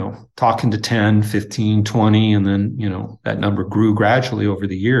 talking to 10, 15, 20, and then, that number grew gradually over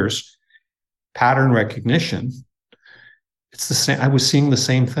the years, pattern recognition, it's the same. I was seeing the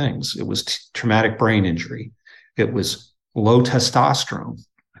same things. It was traumatic brain injury. It was low testosterone.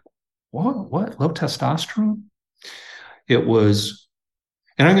 What? Low testosterone? It was,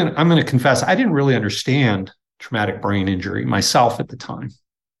 and I'm going to confess, I didn't really understand traumatic brain injury myself at the time,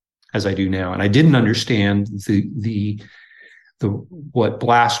 as I do now, and I didn't understand the what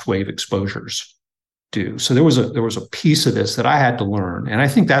blast wave exposures do. So there was a piece of this that I had to learn, and I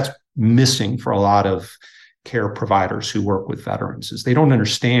think that's missing for a lot of care providers who work with veterans, is they don't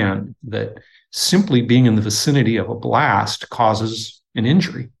understand that simply being in the vicinity of a blast causes an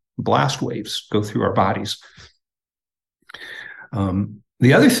injury. Blast waves go through our bodies.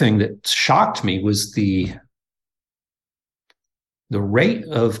 The other thing that shocked me was the rate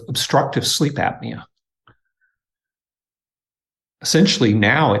of obstructive sleep apnea. Essentially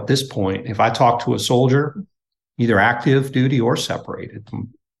now at this point, if I talk to a soldier, either active duty or separated,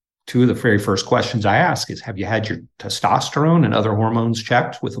 two of the very first questions I ask is, have you had your testosterone and other hormones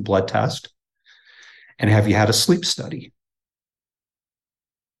checked with a blood test? And have you had a sleep study?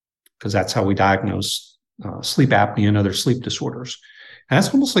 Because that's how we diagnose sleep apnea and other sleep disorders. And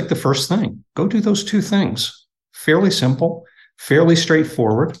that's almost like the first thing. Go do those two things. Fairly simple, fairly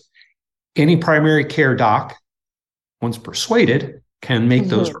straightforward. Any primary care doc, once persuaded, can make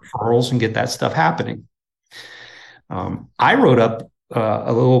those referrals and get that stuff happening. I wrote up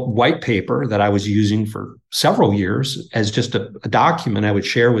a little white paper that I was using for several years as just a document I would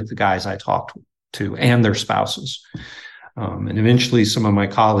share with the guys I talked to and their spouses. And eventually some of my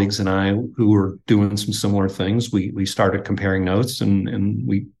colleagues and I, who were doing some similar things, we started comparing notes, and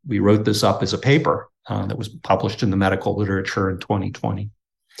we wrote this up as a paper that was published in the medical literature in 2020.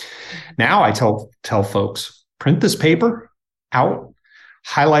 Now I tell folks, print this paper out,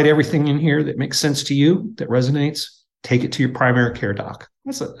 highlight everything in here that makes sense to you, that resonates, take it to your primary care doc.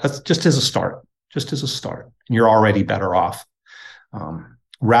 That's just as a start, and you're already better off.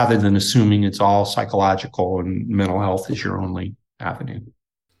 Rather than assuming it's all psychological and mental health is your only avenue.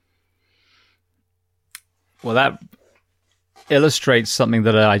 Well, that illustrates something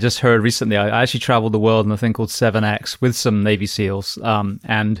that I just heard recently. I actually traveled the world in a thing called 7X with some Navy SEALs.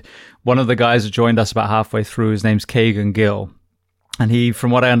 And one of the guys who joined us about halfway through, his name's Kagan Gill. And he,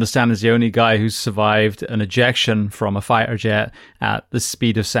 from what I understand, is the only guy who's survived an ejection from a fighter jet at the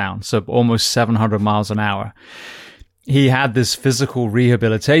speed of sound, so almost 700 miles an hour. He had this physical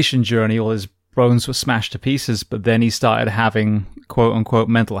rehabilitation journey. All his bones were smashed to pieces, but then he started having quote unquote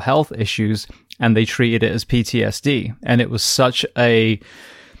mental health issues, and they treated it as PTSD. And it was such a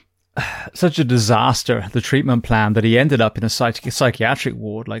such a disaster, the treatment plan, that he ended up in a psychiatric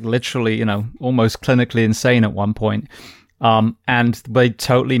ward, like literally, almost clinically insane at one point. And they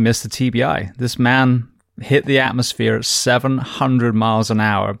totally missed the TBI. This man hit the atmosphere at 700 miles an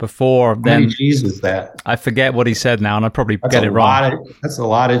hour before then. How many G's is that? I forget what he said now, and I probably get it wrong. That's a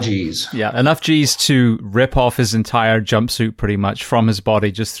lot of G's. Yeah, enough G's to rip off his entire jumpsuit pretty much from his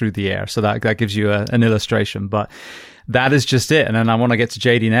body just through the air. So that gives you an illustration. But that is just it. And then I want to get to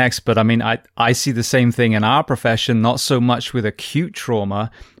Jadie next. But I mean, I see the same thing in our profession, not so much with acute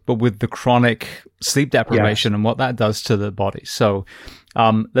trauma, but with the chronic sleep deprivation and what that does to the body. So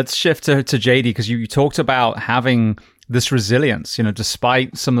let's shift to Jadie, because you talked about having this resilience,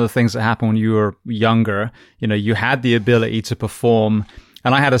 despite some of the things that happened when you were younger, you had the ability to perform.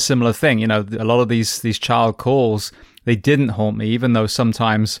 And I had a similar thing, a lot of these child calls, they didn't haunt me, even though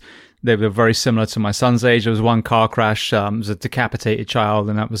sometimes they were very similar to my son's age. There was one car crash, it was a decapitated child,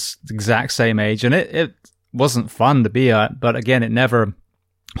 and that was the exact same age. And it wasn't fun to be at, but again, it never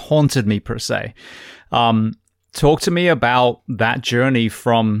haunted me per se. Talk to me about that journey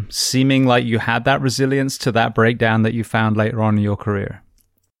from seeming like you had that resilience to that breakdown that you found later on in your career.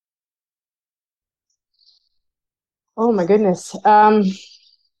 Oh my goodness.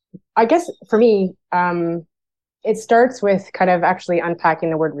 I guess for me, it starts with kind of actually unpacking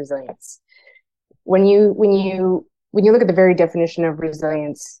the word resilience. When you look at the very definition of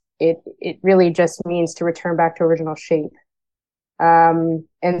resilience, it really just means to return back to original shape.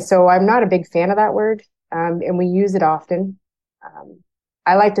 And so I'm not a big fan of that word. And we use it often.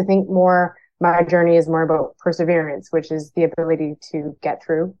 I like to think my journey is more about perseverance, which is the ability to get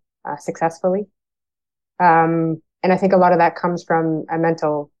through successfully. And I think a lot of that comes from a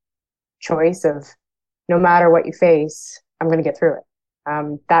mental choice of, no matter what you face, I'm going to get through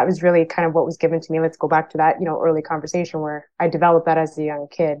it. That was really kind of what was given to me. Let's go back to that, early conversation where I developed that as a young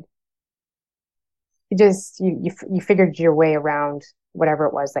kid. You figured your way around whatever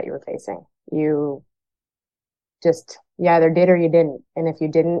it was that you were facing. You either did or you didn't. And if you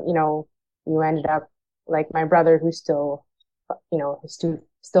didn't, you ended up like my brother, who's still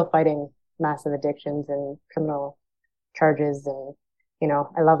fighting massive addictions and criminal charges. And,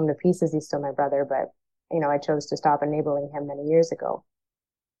 I love him to pieces. He's still my brother, but, I chose to stop enabling him many years ago.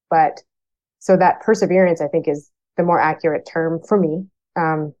 But so that perseverance, I think, is the more accurate term for me,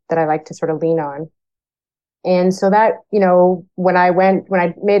 that I like to sort of lean on. And so that, when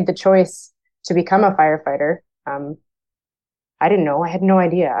I made the choice to become a firefighter, I didn't know. I had no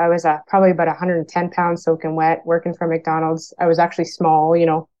idea. I was probably about 110 pounds soaking wet, working for McDonald's. I was actually small,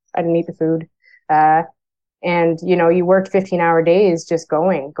 I didn't eat the food. And, you worked 15-hour days just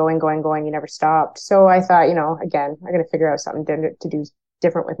going. You never stopped. So I thought, again, I got to figure out something to do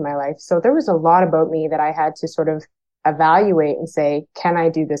different with my life. So there was a lot about me that I had to sort of evaluate and say, can I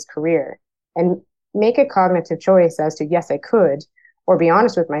do this career? And make a cognitive choice as to, yes, I could, or be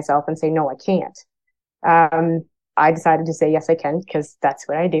honest with myself and say, no, I can't. I decided to say, yes, I can, because that's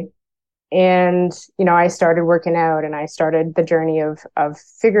what I do. And, I started working out, and I started the journey of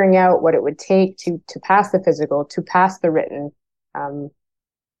figuring out what it would take to pass the physical, to pass the written.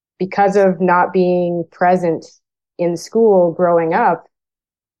 Because of not being present in school growing up,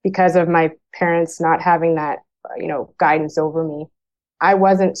 because of my parents not having that, guidance over me, I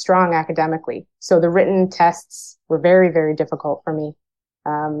wasn't strong academically. So the written tests were very, very difficult for me,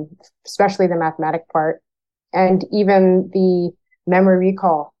 especially the mathematic part, and even the memory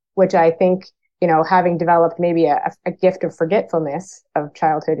recall, which I think, having developed maybe a gift of forgetfulness of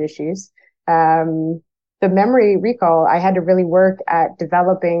childhood issues, the memory recall, I had to really work at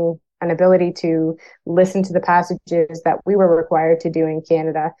developing an ability to listen to the passages that we were required to do in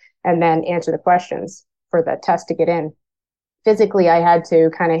Canada and then answer the questions for the test to get in. Physically, I had to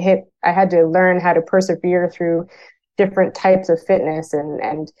learn how to persevere through different types of fitness.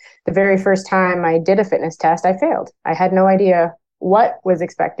 And the very first time I did a fitness test, I failed. I had no idea what was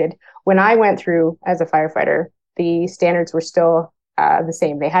expected. When I went through as a firefighter, the standards were still the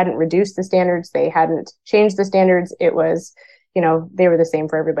same. They hadn't reduced the standards. They hadn't changed the standards. It was, they were the same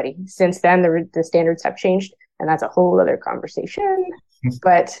for everybody. Since then, the standards have changed, and that's a whole other conversation.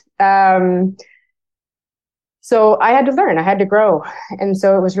 But so I had to learn, I had to grow. And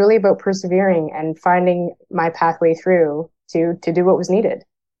so it was really about persevering and finding my pathway through to do what was needed.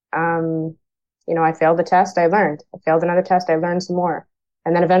 I failed the test, I learned. I failed another test, I learned some more.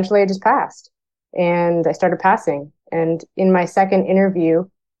 And then eventually I just passed, and I started passing. And in my second interview,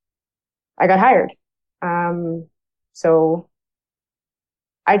 I got hired. So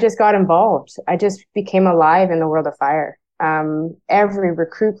I just got involved. I just became alive in the world of fire. Every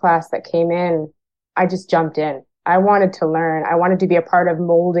recruit class that came in, I just jumped in. I wanted to learn. I wanted to be a part of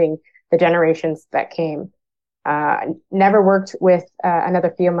molding the generations that came. Never worked with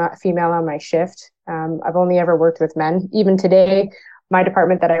another female on my shift. I've only ever worked with men. Even today, my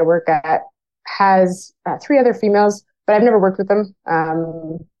department that I work at has 3 other females, but I've never worked with them.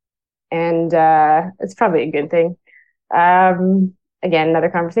 And it's probably a good thing. Again, another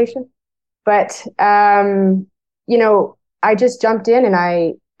conversation. But I just jumped in and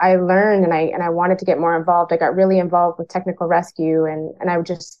I learned and I wanted to get more involved. I got really involved with technical rescue and I would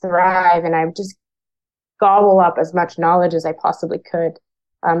just thrive and I would just gobble up as much knowledge as I possibly could,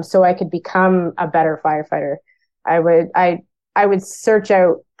 so I could become a better firefighter. I would search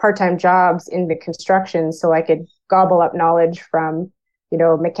out part-time jobs in the construction so I could gobble up knowledge from,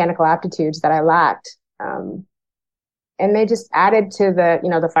 mechanical aptitudes that I lacked. And they just added to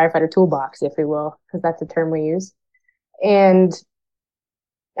the firefighter toolbox, if you will, because that's a term we use. And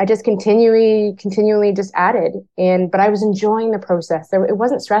I just continually just added. But I was enjoying the process. It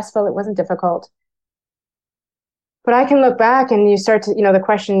wasn't stressful. It wasn't difficult. But I can look back and you start to, the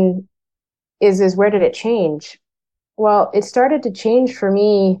question is where did it change? Well, it started to change for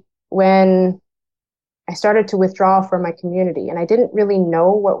me when I started to withdraw from my community and I didn't really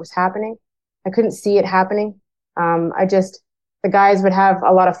know what was happening. I couldn't see it happening. The guys would have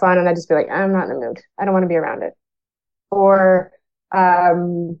a lot of fun and I'd just be like, I'm not in the mood. I don't want to be around it. Or,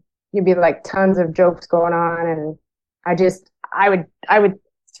 you'd be like tons of jokes going on and I would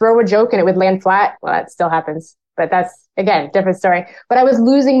throw a joke and it would land flat. Well, that still happens. But that's, again, different story. But I was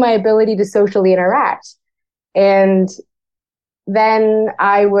losing my ability to socially interact. And then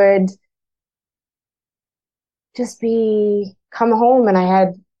I would just come home and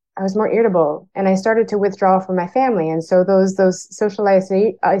I was more irritable and I started to withdraw from my family. And so those social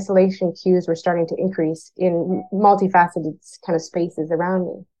isolation cues were starting to increase in multifaceted kind of spaces around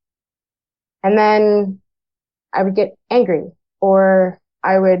me. And then I would get angry or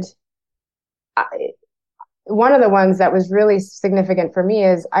one of the ones that was really significant for me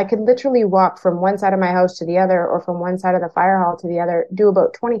is I could literally walk from one side of my house to the other or from one side of the fire hall to the other, do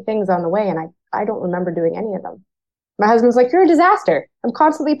about 20 things on the way. And I don't remember doing any of them. My husband's like, you're a disaster. I'm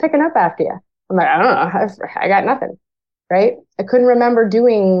constantly picking up after you. I'm like, I don't know. I got nothing. Right. I couldn't remember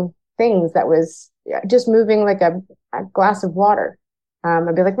doing things that was just moving like a glass of water.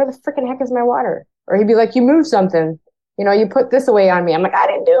 I'd be like, where the freaking heck is my water? Or he'd be like, you moved something, you put this away on me. I'm like, I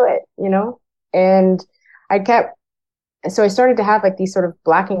didn't do it, and so I started to have like these sort of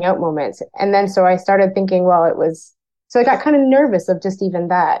blacking out moments. And then, so I started thinking, so I got kind of nervous of just even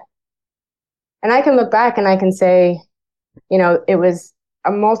that. And I can look back and I can say, it was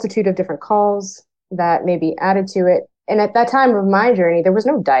a multitude of different calls that maybe added to it. And at that time of my journey, there was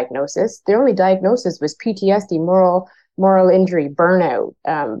no diagnosis. The only diagnosis was PTSD, moral injury, burnout,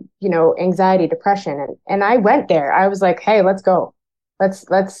 anxiety, depression. And I went there. I was like, hey, let's go.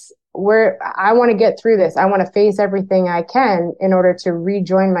 I want to get through this. I want to face everything I can in order to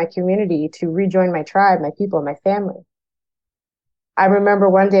rejoin my community, to rejoin my tribe, my people, my family. I remember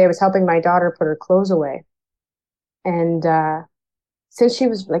one day I was helping my daughter put her clothes away. And since she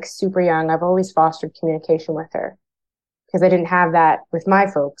was like super young, I've always fostered communication with her because I didn't have that with my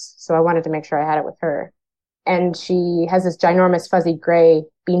folks. So I wanted to make sure I had it with her. And she has this ginormous fuzzy gray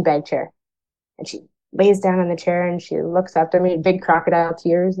beanbag chair. And she lays down in the chair and she looks up to me, big crocodile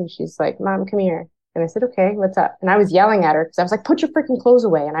tears. And she's like, Mom, come here. And I said, okay, what's up? And I was yelling at her because I was like, put your freaking clothes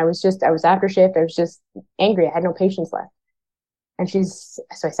away. And I was after shift. I was just angry. I had no patience left. And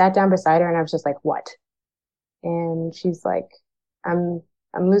so I sat down beside her and I was just like, what? And she's like, I'm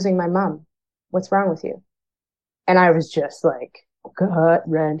losing my mom. What's wrong with you? And I was just like gut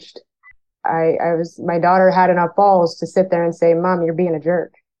wrenched. My daughter had enough balls to sit there and say, Mom, you're being a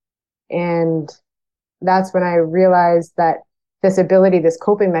jerk. And that's when I realized that this ability, this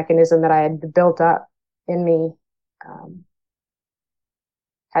coping mechanism that I had built up in me,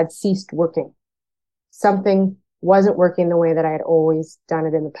 had ceased working. Something wasn't working the way that I had always done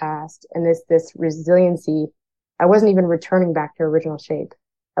it in the past. And this resiliency, I wasn't even returning back to original shape.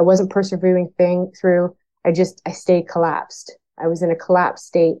 I wasn't persevering through. I stayed collapsed. I was in a collapsed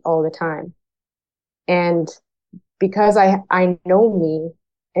state all the time. And because I know me,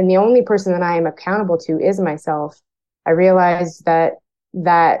 and the only person that I am accountable to is myself, I realized that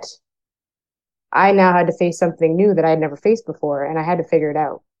I now had to face something new that I had never faced before, and I had to figure it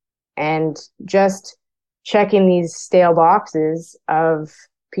out. And just checking these stale boxes of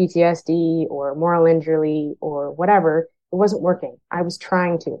PTSD or moral injury or whatever, it wasn't working. I was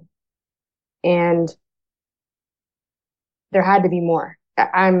trying to. And there had to be more.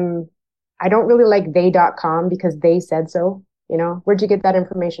 I don't really like they.com because they said so. Where'd you get that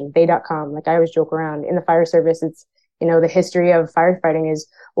information? They.com. Like I always joke around in the fire service. It's, the history of firefighting is,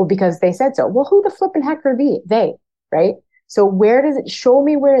 well, because they said so. Well, who the flipping heck are they, right? So where does it show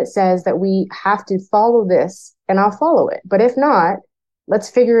me where it says that we have to follow this, and I'll follow it. But if not, let's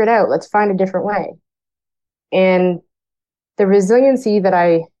figure it out. Let's find a different way. And the resiliency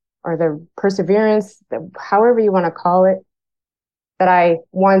or the perseverance, however you want to call it, that I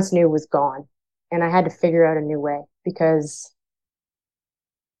once knew was gone. And I had to figure out a new way because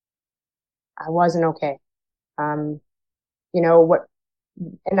I wasn't okay. And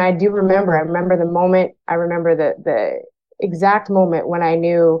I remember the moment, I remember the exact moment when I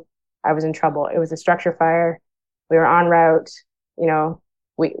knew I was in trouble. It was a structure fire. We were en route,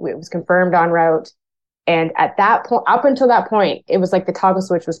 it was confirmed en route. And at that point, up until that point, it was like the toggle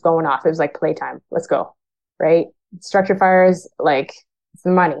switch was going off. It was like playtime. Let's go. Right. Structure fires, like it's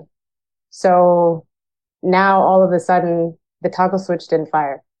the money. So now all of a sudden the toggle switch didn't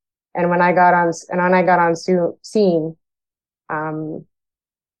fire. And when I got on scene,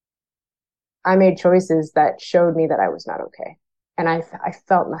 I made choices that showed me that I was not okay. And I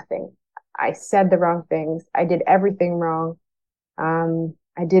felt nothing. I said the wrong things. I did everything wrong.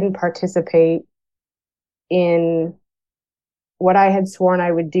 I didn't participate in what I had sworn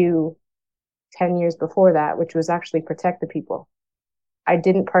I would do 10 years before that, which was actually protect the people. I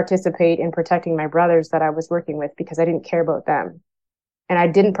didn't participate in protecting my brothers that I was working with because I didn't care about them. And I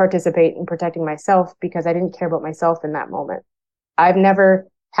didn't participate in protecting myself because I didn't care about myself in that moment. I've never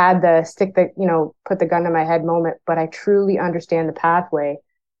had the put the gun to my head moment, but I truly understand the pathway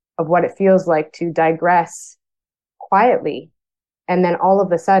of what it feels like to digress quietly and then all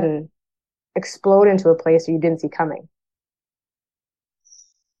of a sudden explode into a place you didn't see coming.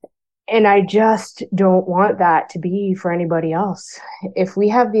 And I just don't want that to be for anybody else. If we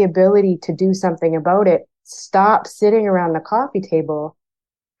have the ability to do something about it, stop sitting around the coffee table,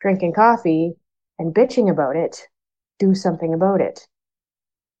 drinking coffee and bitching about it. Do something about it.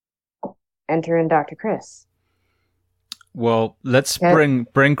 Enter in Dr. Chris. Well, let's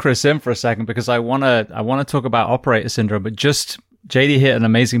bring Chris in for a second because I want to talk about operator syndrome, but just Jadie hit an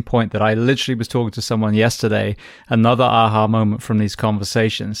amazing point that I literally was talking to someone yesterday, another aha moment from these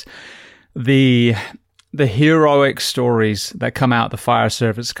conversations. The heroic stories that come out of the fire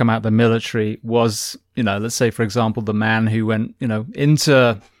service, come out of the military was, let's say, for example, the man who went,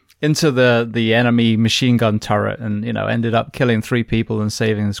 into the enemy machine gun turret and, ended up killing 3 people and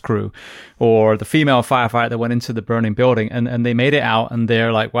saving his crew, or the female firefighter that went into the burning building and they made it out and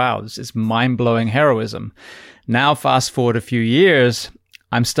they're like, wow, this is mind-blowing heroism. Now, fast forward a few years,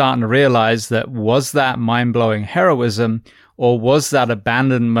 I'm starting to realize that was that mind-blowing heroism or was that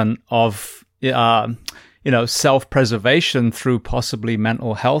abandonment of, self-preservation through possibly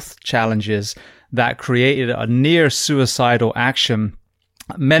mental health challenges that created a near suicidal action,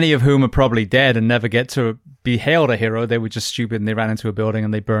 many of whom are probably dead and never get to be hailed a hero. They were just stupid and they ran into a building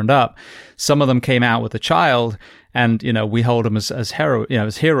and they burned up. Some of them came out with a child and, we hold them as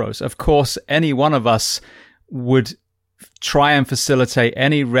heroes. Of course, any one of us would try and facilitate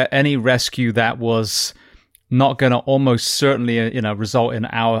any rescue that was not going to almost certainly, result in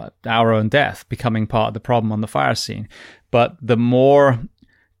our own death, becoming part of the problem on the fire scene. But the more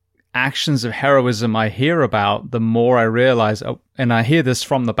actions of heroism I hear about, the more I realize, and I hear this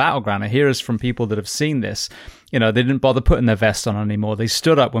from the battleground, I hear this from people that have seen this, they didn't bother putting their vest on anymore. They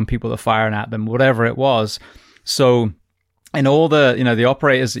stood up when people are firing at them, whatever it was. So in all the, the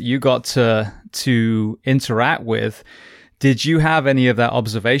operators that you got to interact with, did you have any of that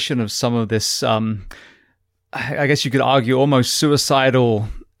observation of some of this, I guess you could argue almost suicidal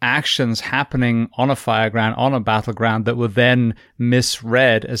actions happening on a fireground, on a battleground that were then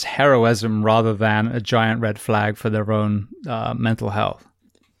misread as heroism rather than a giant red flag for their own mental health?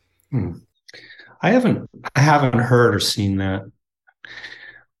 I haven't heard or seen that.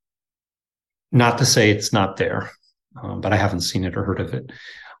 Not to say it's not there, but I haven't seen it or heard of it.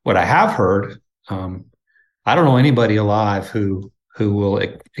 What I have heard, I don't know anybody alive who will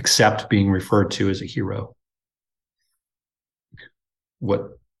accept being referred to as a hero.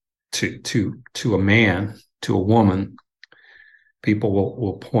 What to a man, to a woman, people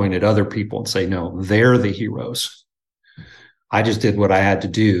will point at other people and say, no, they're the heroes. I just did what I had to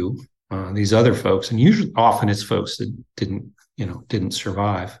do. These other folks, and often it's folks that didn't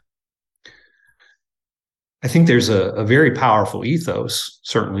survive. I think there's a very powerful ethos,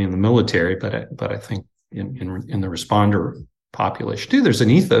 certainly in the military, but I think in the responder population too, there's an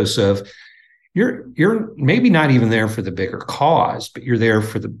ethos of you're maybe not even there for the bigger cause, but you're there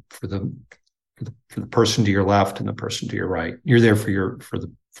for the person to your left and the person to your right. You're there for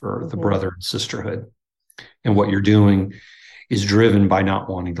the brother and sisterhood, and what you're doing is driven by not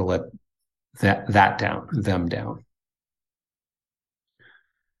wanting to let them down.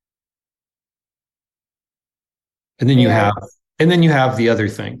 And then you have the other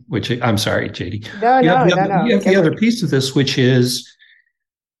thing, which I'm sorry, Jadie. No. You have the other piece of this, which is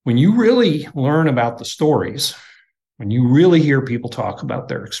when you really learn about the stories, when you really hear people talk about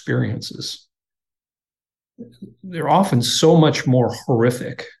their experiences, they're often so much more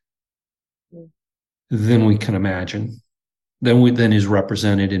horrific than we can imagine, than is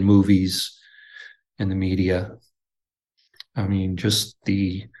represented in movies and the media. I mean, just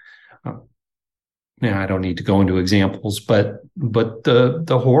I don't need to go into examples, but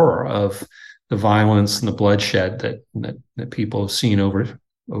the horror of the violence and the bloodshed that people have seen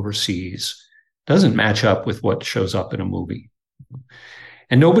overseas doesn't match up with what shows up in a movie.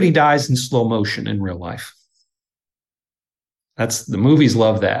 And nobody dies in slow motion in real life. The movies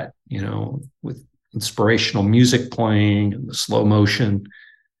love that, with inspirational music playing and the slow motion.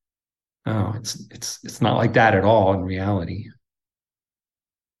 Oh, it's not like that at all in reality.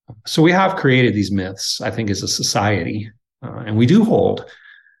 So we have created these myths, I think, as a society, and we do hold,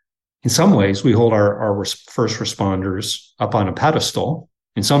 in some ways, we hold our first responders up on a pedestal,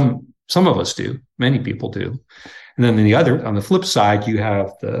 and some of us do, many people do. And then on the flip side, you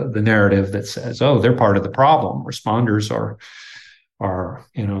have the narrative that says, oh, they're part of the problem. Responders are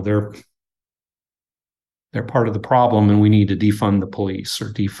they're part of the problem, and we need to defund the police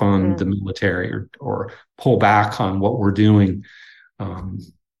or defund the military or pull back on what we're doing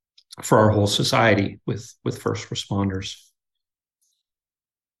for our whole society with first responders.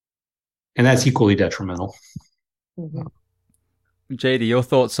 And that's equally detrimental. Mm-hmm. Jadie, your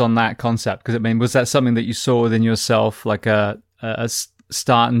thoughts on that concept? Because was that something that you saw within yourself, like a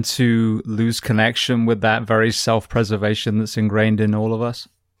starting to lose connection with that very self-preservation that's ingrained in all of us?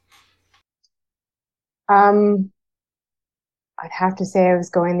 I'd have to say I was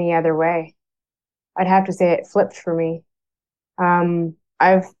going the other way. I'd have to say it flipped for me.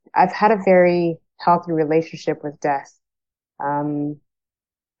 I've had a very healthy relationship with death.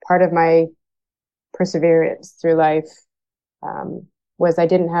 Part of my perseverance through life was I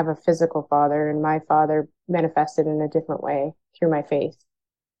didn't have a physical father, and my father manifested in a different way through my faith.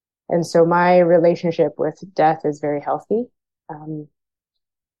 And so my relationship with death is very healthy. A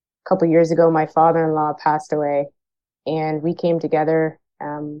couple of years ago, my father-in-law passed away, and we came together,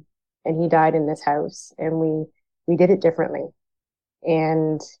 and he died in this house, and we did it differently.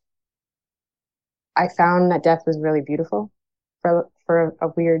 And I found that death was really beautiful, for a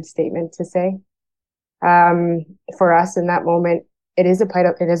weird statement to say. For us in that moment, it is a part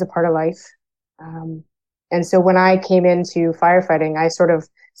of life. And so when I came into firefighting, I sort of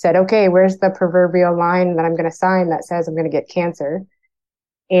said, okay, where's the proverbial line that I'm going to sign that says I'm going to get cancer?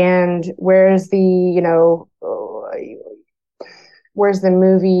 And where's the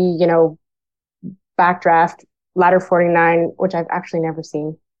movie, backdraft, Ladder 49, which I've actually never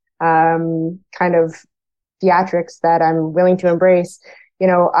seen, kind of theatrics that I'm willing to embrace.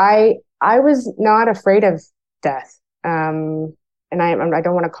 I was not afraid of death. And I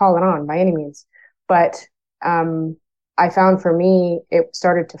don't want to call it on by any means, but I found for me, it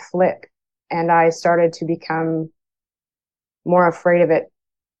started to flip, and I started to become more afraid of it.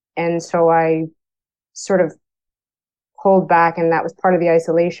 And so I sort of pulled back, and that was part of the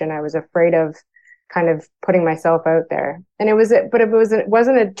isolation. I was afraid of kind of putting myself out there. And it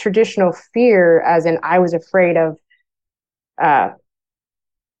wasn't a traditional fear, as in I was afraid of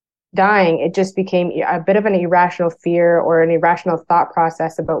dying. It just became a bit of an irrational fear or an irrational thought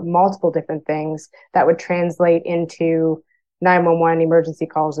process about multiple different things that would translate into 911 emergency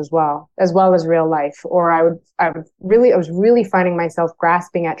calls as well as real life. Or I was really finding myself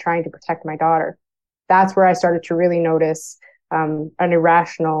grasping at trying to protect my daughter. That's where I started to really notice an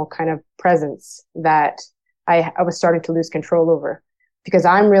irrational kind of presence that I was starting to lose control over, because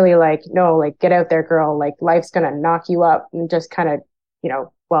I'm really like, no, like, get out there, girl. Like, life's going to knock you up, and just kind of,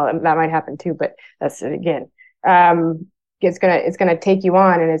 well, that might happen too, but that's it again. It's going to take you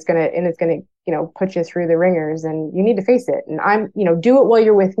on, and it's going to, put you through the ringers, and you need to face it. And I'm, do it while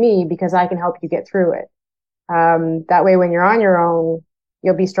you're with me, because I can help you get through it. That way, when you're on your own,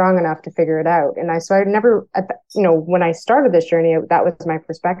 you'll be strong enough to figure it out. And so I never, when I started this journey, that was my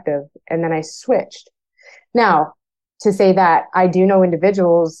perspective. And then I switched. Now, to say that, I do know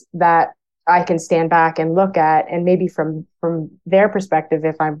individuals that I can stand back and look at, and maybe from their perspective,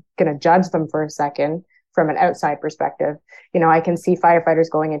 if I'm going to judge them for a second from an outside perspective, I can see firefighters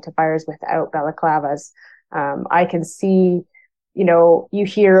going into fires without balaclavas. I can see, you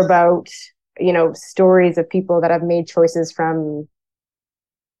hear about, stories of people that have made choices from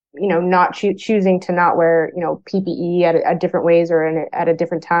not choosing to not wear, PPE at different ways or at a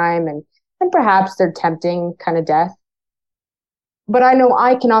different time. And perhaps they're tempting kind of death. But I know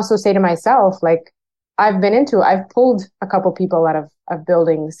I can also say to myself, like, I've pulled a couple people out of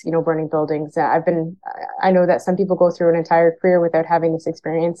buildings, burning buildings. I know that some people go through an entire career without having this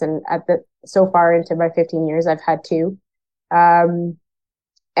experience. And so far into my 15 years, I've had two. And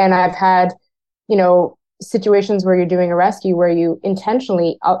I've had, situations where you're doing a rescue where you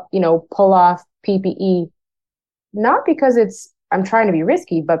intentionally, pull off PPE, not because I'm trying to be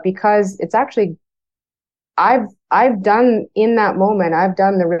risky, but because it's actually, I've done in that moment, I've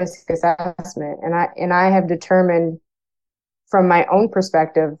done the risk assessment, and I have determined from my own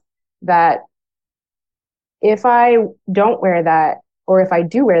perspective that if I don't wear that, or if I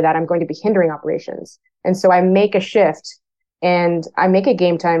do wear that, I'm going to be hindering operations. And so I make a shift and I make a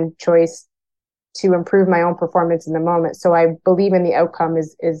game time choice to improve my own performance in the moment. So I believe in the outcome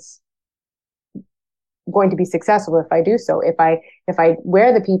is going to be successful if I do so. If I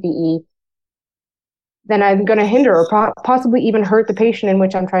wear the PPE, then I'm going to hinder or possibly even hurt the patient in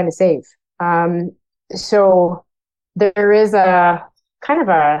which I'm trying to save. So there is a kind of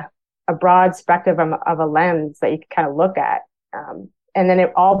a broad spectrum of a lens that you can kind of look at. And then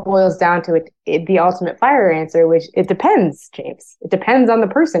it all boils down to the ultimate fire answer, which it depends, James. It depends on the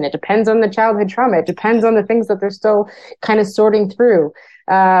person. It depends on the childhood trauma. It depends on the things that they're still kind of sorting through.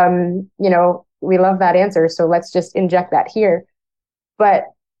 We love that answer. So let's just inject that here. But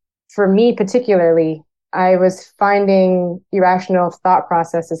for me particularly, I was finding irrational thought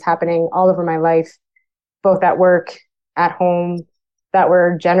processes happening all over my life, both at work, at home, that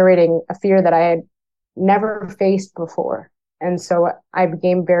were generating a fear that I had never faced before. And so I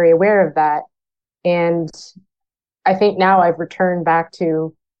became very aware of that. And I think now I've returned back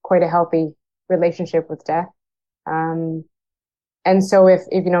to quite a healthy relationship with death. And so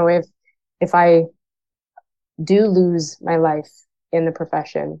if I do lose my life in the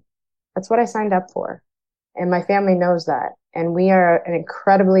profession, that's what I signed up for. And my family knows that. And we are an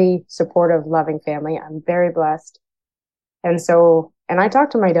incredibly supportive, loving family. I'm very blessed. And I talk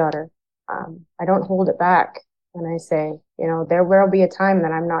to my daughter. I don't hold it back. And I say, there will be a time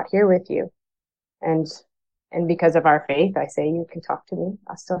that I'm not here with you. And because of our faith, I say, you can talk to me.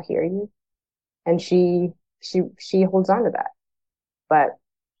 I'll still hear you. And she holds on to that. But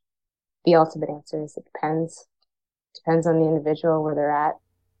the ultimate answer is it depends. Depends on the individual, where they're at.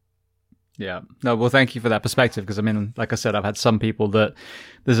 Yeah. No, well, thank you for that perspective. Because like I said, I've had some people that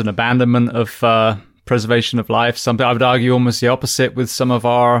there's an abandonment of preservation of life. I would argue almost the opposite with some of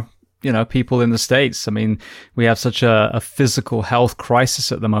our people in the States. We have such a physical health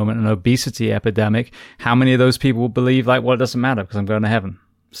crisis at the moment, an obesity epidemic. How many of those people will believe, like, well, it doesn't matter because I'm going to heaven,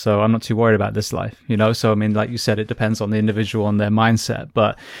 so I'm not too worried about this life, So, like you said, it depends on the individual and their mindset.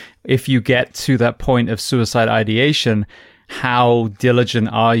 But if you get to that point of suicide ideation, how diligent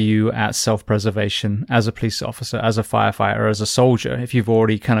are you at self-preservation as a police officer, as a firefighter, as a soldier, if you've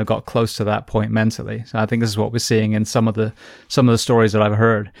already kind of got close to that point mentally? So I think this is what we're seeing in some of the stories that I've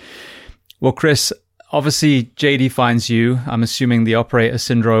heard. Well, Chris, obviously Jadie finds you. I'm assuming the operator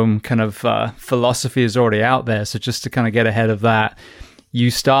syndrome kind of philosophy is already out there. So just to kind of get ahead of that,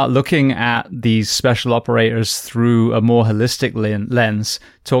 you start looking at these special operators through a more holistic lens.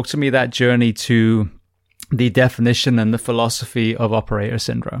 Talk to me that journey to the definition and the philosophy of operator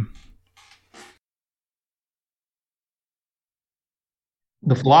syndrome.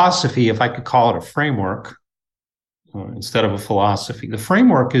 The philosophy, if I could call it a framework instead of a philosophy, the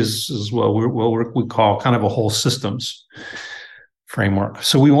framework is what we call kind of a whole systems framework.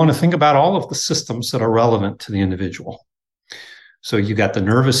 So we want to think about all of the systems that are relevant to the individual. So you got the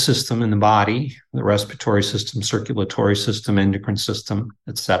nervous system in the body, the respiratory system, circulatory system, endocrine system,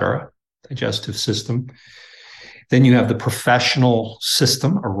 etc., digestive system. Then you have the professional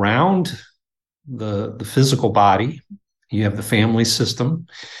system around the physical body. You have the family system.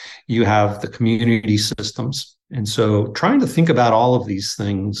 You have the community systems. And so trying to think about all of these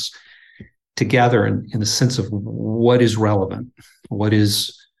things together in the sense of what is relevant, what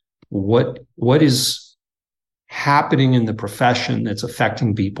is happening in the profession that's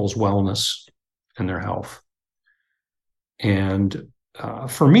affecting people's wellness and their health. And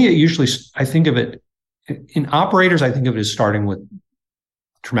for me, I think of it, in operators, I think of it as starting with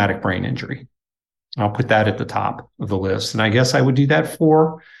traumatic brain injury. I'll put that at the top of the list. And I guess I would do that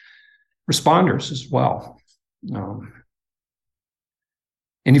for responders as well. And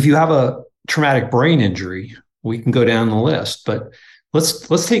if you have a traumatic brain injury, we can go down the list. But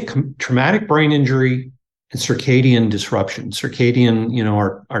let's take traumatic brain injury and circadian disruption. Circadian,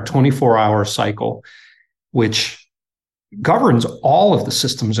 our 24-hour cycle, which governs all of the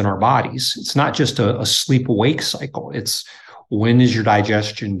systems in our bodies. It's not just a sleep-awake cycle. It's when is your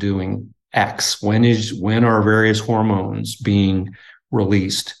digestion doing X? When are various hormones being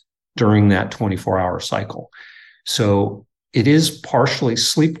released during that 24-hour cycle? So it is partially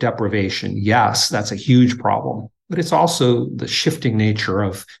sleep deprivation. Yes, that's a huge problem, but it's also the shifting nature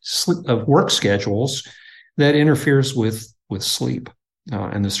of work schedules that interferes with sleep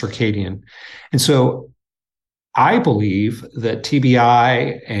and the circadian. And so I believe that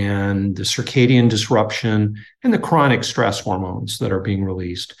TBI and the circadian disruption and the chronic stress hormones that are being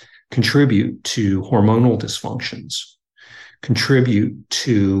released contribute to hormonal dysfunctions, contribute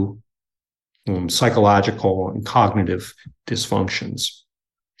to psychological and cognitive dysfunctions.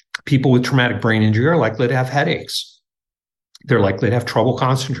 People with traumatic brain injury are likely to have headaches. They're likely to have trouble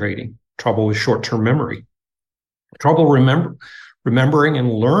concentrating, trouble with short-term memory, trouble remembering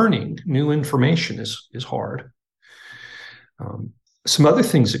and learning new information is hard. Some other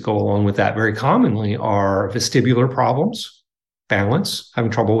things that go along with that very commonly are vestibular problems, balance, having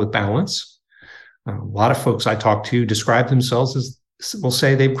trouble with balance. A lot of folks I talk to describe themselves as, will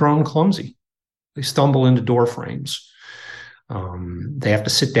say they've grown clumsy. They stumble into door frames. They have to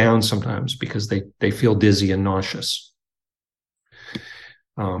sit down sometimes because they feel dizzy and nauseous.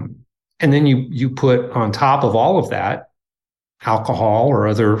 And then you put on top of all of that alcohol or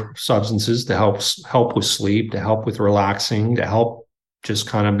other substances to help with sleep, to help with relaxing, to help just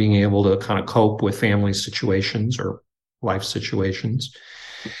kind of being able to kind of cope with family situations or life situations.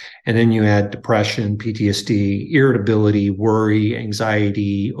 And then you add depression, PTSD, irritability, worry,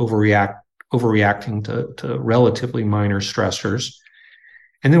 anxiety, overreacting to relatively minor stressors.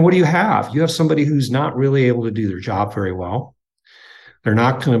 And then what do you have? You have somebody who's not really able to do their job very well. They're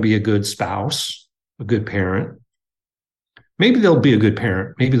not going to be a good spouse, a good parent. Maybe they'll be a good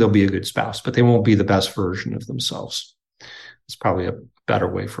parent, maybe they'll be a good spouse, but they won't be the best version of themselves. It's probably a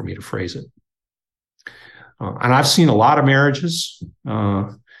better way for me to phrase it. And I've seen a lot of marriages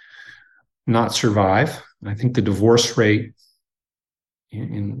not survive. I think the divorce rate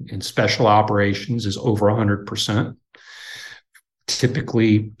in special operations is over 100%.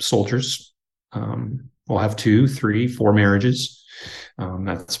 Typically, soldiers will have 2, 3, 4 marriages.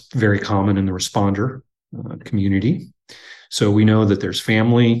 That's very common in the responder community. So we know that there's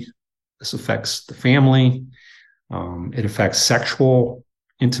family. This affects the family. It affects sexual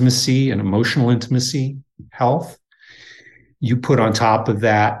intimacy and emotional intimacy, health. You put on top of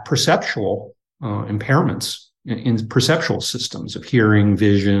that perceptual impairments in perceptual systems of hearing,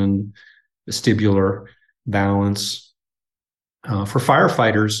 vision, vestibular, balance. For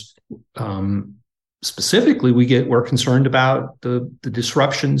firefighters, specifically, we're concerned about the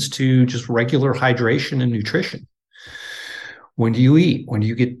disruptions to just regular hydration and nutrition. When do you eat? When do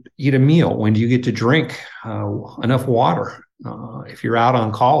you eat a meal? When do you get to drink enough water? If you're out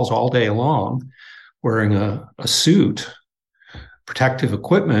on calls all day long, wearing a suit, protective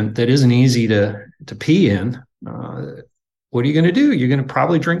equipment that isn't easy to pee in, what are you going to do? You're going to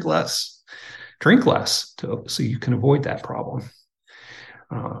probably drink less so you can avoid that problem.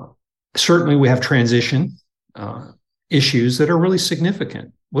 Certainly, we have transition issues that are really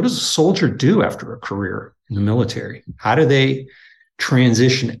significant. What does a soldier do after a career in the military? How do they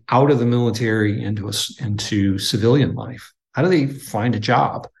transition out of the military into civilian life? How do they find a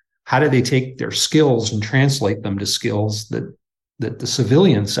job? How do they take their skills and translate them to skills that the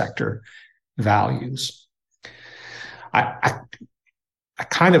civilian sector values? I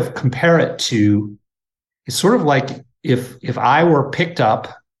kind of compare it to, it's sort of like if I were picked up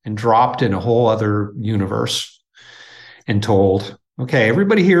and dropped in a whole other universe and told, okay,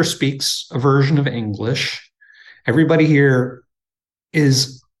 everybody here speaks a version of English. Everybody here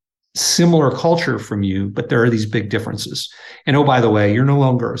is similar culture from you, but there are these big differences. And oh, by the way, you're no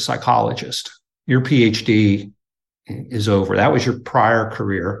longer a psychologist. Your PhD is over. That was your prior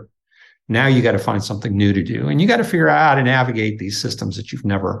career. Now you got to find something new to do. And you got to figure out how to navigate these systems that you've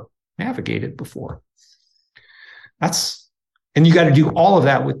never navigated before. And you got to do all of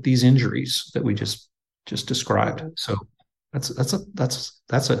that with these injuries that we just described. So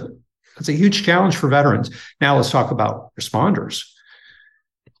that's a huge challenge for veterans. Now let's talk about responders.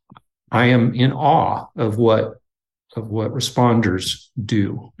 I am in awe of what responders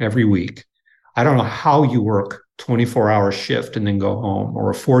do every week. I don't know how you work 24-hour shift and then go home, or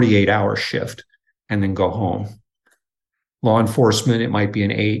a 48-hour shift and then go home. Law enforcement, it might be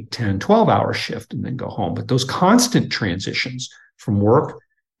an 8, 10, 12-hour shift and then go home. But those constant transitions from work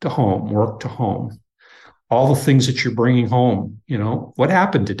to home, all the things that you're bringing home, what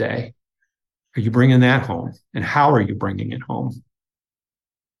happened today? Are you bringing that home? And how are you bringing it home?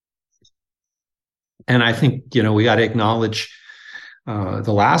 And I think, we got to acknowledge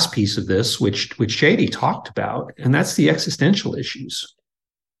the last piece of this, which Jadie talked about, and that's the existential issues.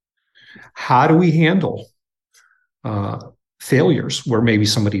 How do we handle failures where maybe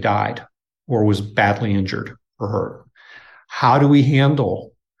somebody died or was badly injured or hurt? How do we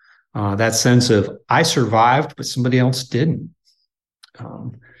handle that sense of I survived, but somebody else didn't?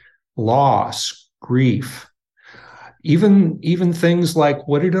 Loss, grief, even things like,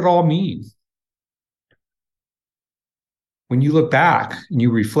 what did it all mean? When you look back and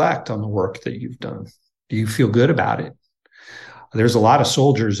you reflect on the work that you've done, do you feel good about it? There's a lot of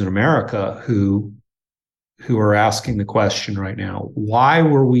soldiers in America who are asking the question right now, why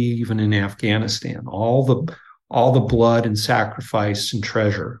were we even in Afghanistan? All the blood and sacrifice and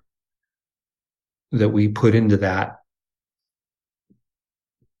treasure that we put into that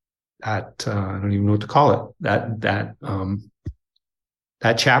I don't even know what to call it,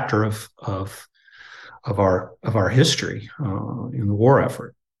 that chapter of our history in the war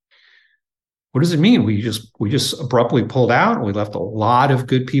effort. What does it mean? We just abruptly pulled out and we left a lot of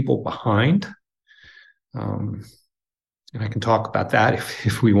good people behind. And I can talk about that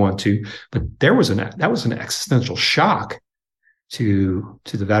if we want to, but that was an existential shock to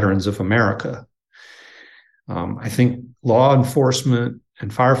the veterans of America. I think law enforcement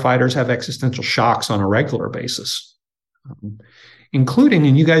and firefighters have existential shocks on a regular basis, including,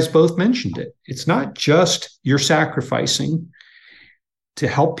 and you guys both mentioned it, it's not just you're sacrificing to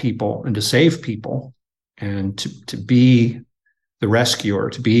help people and to save people and to be the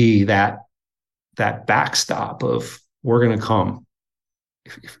rescuer, to be that backstop of we're going to come.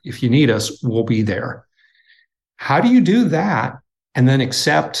 If you need us, we'll be there. How do you do that and then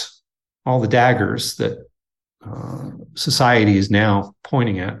accept all the daggers that society is now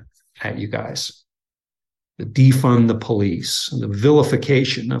pointing at you guys? The defund the police, the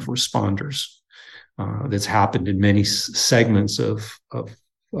vilification of responders that's happened in many segments of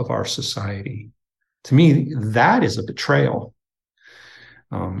our society. To me, that is a betrayal.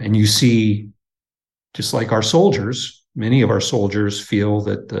 And you see, just like our soldiers, many of our soldiers feel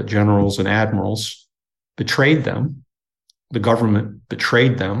that the generals and admirals betrayed them. The government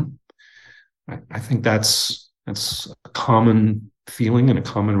betrayed them. I think that's a common feeling and a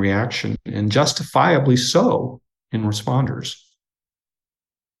common reaction, and justifiably so, in responders.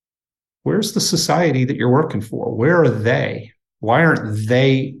 Where's the society that you're working for? Where are they? Why aren't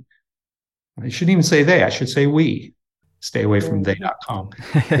they? I shouldn't even say they. I should say we. Stay away from they.com.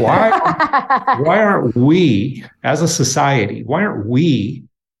 Why aren't we, as a society, why aren't we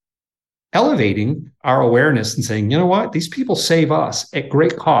elevating our awareness and saying, you know what? These people save us at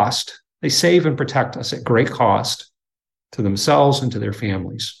great cost. They save and protect us at great cost to themselves and to their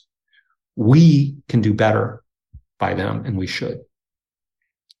families. We can do better by them, and we should.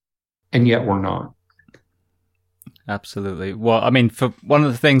 And yet we're not. Absolutely. Well, I mean, for one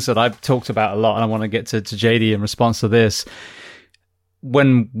of the things that I've talked about a lot, and I want to get to Jadie in response to this,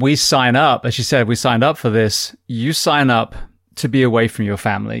 when we sign up, as you said, we signed up for this, you sign up to be away from your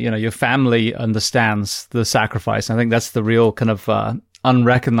family. You know, your family understands the sacrifice. I think that's the real kind of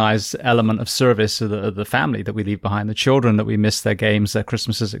unrecognized element of service of the family that we leave behind, the children that we miss their games, their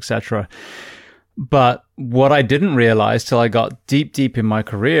Christmases, etc. But what I didn't realize till I got deep in my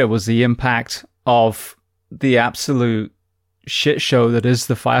career was the impact of the absolute shit show that is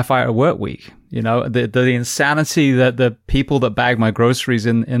the firefighter work week. You know, the insanity that the people that bag my groceries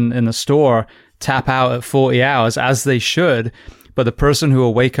in the store tap out at 40 hours, as they should. But the person who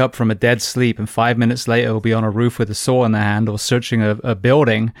will wake up from a dead sleep and 5 minutes later will be on a roof with a saw in their hand or searching a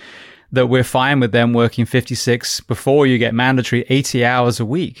building, that we're fine with them working 56, before you get mandatory 80 hours a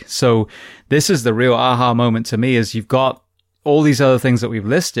week. So this is the real aha moment to me, is you've got all these other things that we've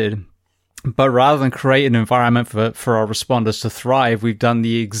listed, but rather than create an environment for our responders to thrive, we've done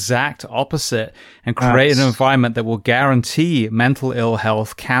the exact opposite and created an environment that will guarantee mental ill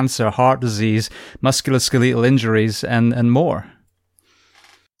health, cancer, heart disease, musculoskeletal injuries, and more.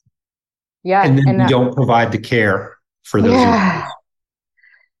 Yeah. And then we don't provide the care for those. Yeah.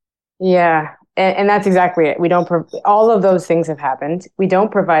 Yeah. And that's exactly it. We don't, all of those things have happened. We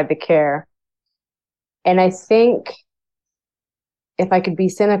don't provide the care. And I think, if I could be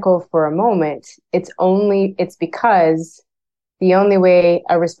cynical for a moment, it's because the only way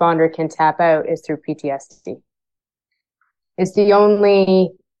a responder can tap out is through PTSD. It's the only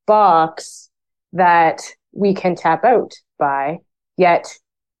box that we can tap out by, yet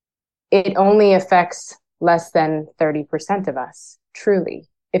it only affects less than 30% of us, truly.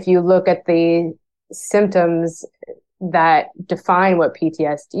 If you look at the symptoms that define what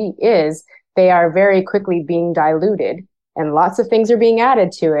PTSD is, they are very quickly being diluted. And lots of things are being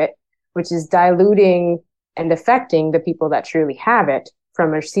added to it. which is diluting and affecting the people that truly have it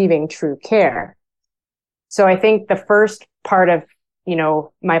from receiving true care. So I think the first part of,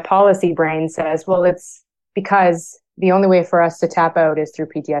 my policy brain says, well, it's because the only way for us to tap out is through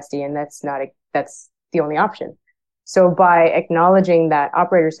PTSD, and that's the only option. So by acknowledging that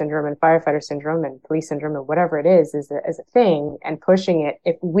operator syndrome and firefighter syndrome and police syndrome or whatever it is a thing, and pushing it,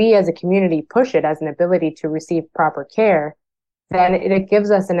 if we as a community push it as an ability to receive proper care, then it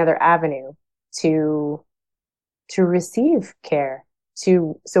gives us another avenue to receive care,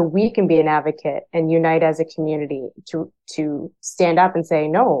 so we can be an advocate and unite as a community to stand up and say,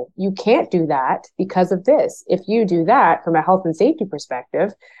 no, you can't do that because of this. If you do that from a health and safety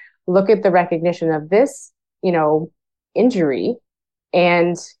perspective, look at the recognition of this, injury,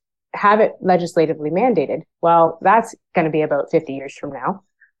 and have it legislatively mandated. Well, that's going to be about 50 years from now.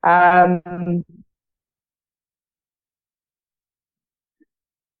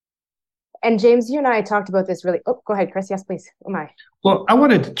 And James, you and I talked about this really. Oh, go ahead, Chris. Yes, please. Oh my. Well, I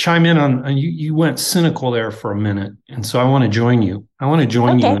wanted to chime in on you. You went cynical there for a minute, and so I want to join you. I want to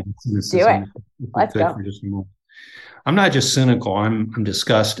join you in cynicism. Do it. Let's go. For just a moment. I'm not just cynical. I'm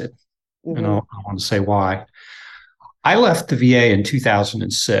disgusted, and I want to say why. I left the VA in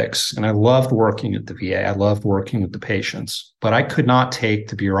 2006, and I loved working at the VA. I loved working with the patients, but I could not take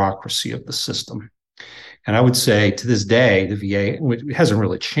the bureaucracy of the system. And I would say to this day, the VA hasn't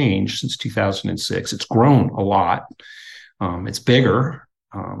really changed since 2006. It's grown a lot. It's bigger.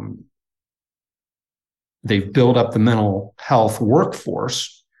 They've built up the mental health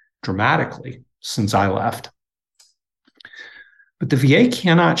workforce dramatically since I left. But the VA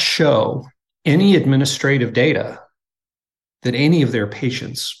cannot show any administrative data that any of their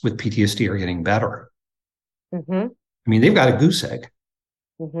patients with PTSD are getting better. I mean, they've got a goose egg.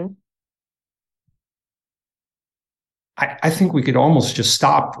 I think we could almost just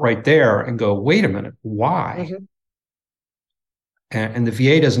stop right there and go, wait a minute, why? And the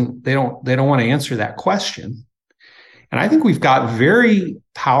VA they don't want to answer that question. And I think we've got very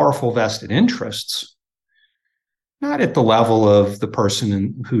powerful vested interests, not at the level of the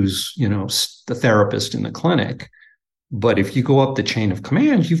person who's, the therapist in the clinic, but if you go up the chain of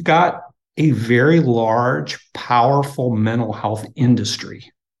command, you've got a very large, powerful mental health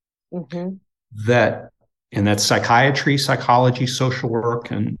industry that's psychiatry, psychology, social work,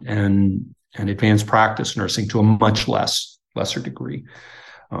 and advanced practice nursing to a much lesser degree.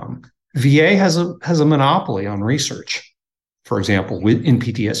 VA has a monopoly on research, for example, in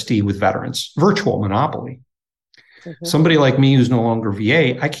PTSD with veterans, virtual monopoly. Somebody like me who's no longer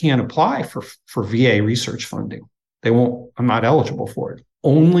VA, I can't apply for VA research funding. I'm not eligible for it.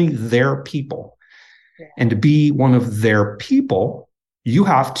 Only their people. And to be one of their people, you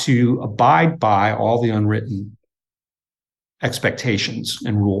have to abide by all the unwritten expectations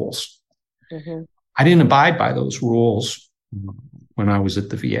and rules. I didn't abide by those rules when I was at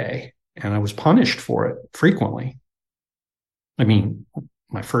the VA, and I was punished for it frequently. I mean,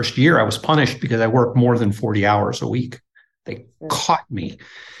 my first year, I was punished because I worked more than 40 hours a week. They caught me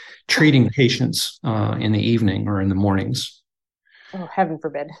treating patients in the evening or in the mornings. Oh, heaven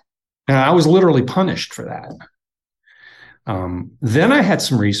forbid. And I was literally punished for that. Then I had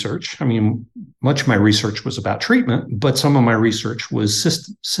some research. I mean, much of my research was about treatment, but some of my research was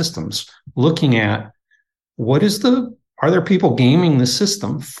systems, looking at are there people gaming the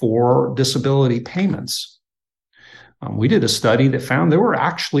system for disability payments? We did a study that found there were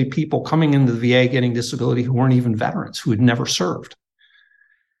actually people coming into the VA getting disability who weren't even veterans, who had never served.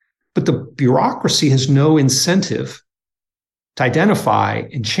 But the bureaucracy has no incentive to identify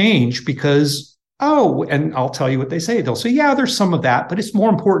and change because, and I'll tell you what they say. They'll say, yeah, there's some of that, but it's more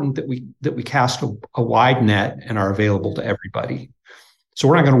important that we cast a wide net and are available to everybody. So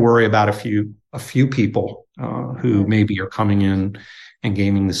we're not going to worry about a few people who maybe are coming in and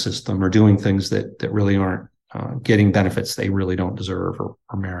gaming the system or doing things that really aren't getting benefits they really don't deserve or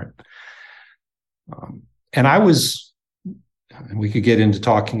merit. And we could get into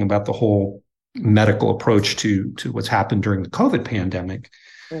talking about the whole medical approach to what's happened during the COVID pandemic.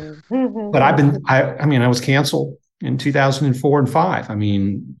 But I was canceled in 2004 and 2005. I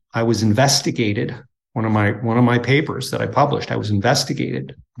mean, I was investigated. One of my papers that I published, I was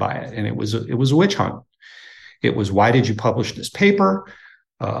investigated by it, and it was a witch hunt. It was, why did you publish this paper?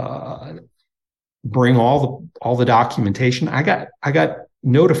 Bring all the documentation. I got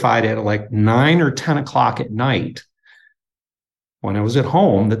notified at like 9 or 10 o'clock at night when I was at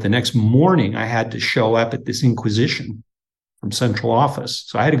home that the next morning I had to show up at this inquisition from central office.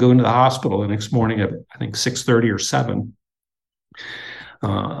 So I had to go into the hospital the next morning at, I think, 6:30 or 7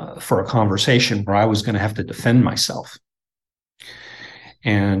 for a conversation where I was going to have to defend myself.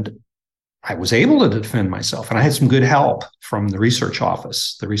 And I was able to defend myself, and I had some good help from the research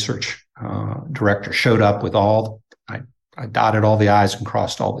office. The research director showed up with I dotted all the I's and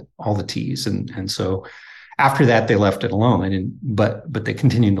crossed all the T's, and so after that they left it alone. I didn't, but they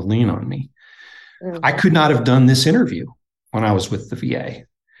continued to lean on me. I could not have done this interview when I was with the VA,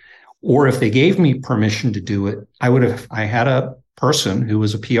 or if they gave me permission to do it, I had a person who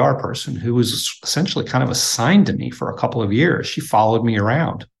was a PR person who was essentially kind of assigned to me for a couple of years. She followed me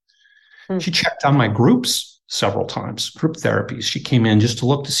around. She checked on my groups several times, group therapies. She came in just to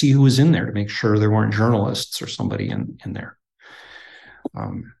look to see who was in there, to make sure there weren't journalists or somebody in there.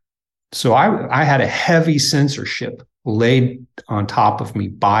 So I had a heavy censorship laid on top of me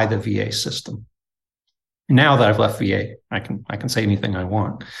by the VA system. Now that I've left VA, I can say anything I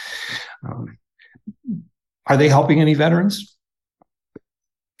want. Are they helping any veterans?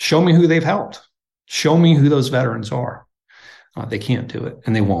 Show me who they've helped. Show me who those veterans are. They can't do it,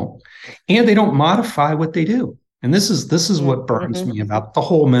 and they won't. And they don't modify what they do. And this is what burns me about the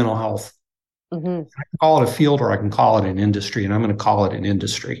whole mental health. I can call it a field, or I can call it an industry, and I'm going to call it an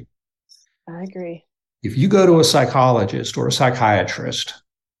industry. I agree. If you go to a psychologist or a psychiatrist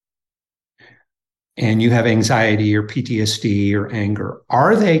and you have anxiety or PTSD or anger,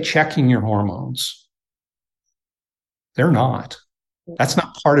 are they checking your hormones? They're not. That's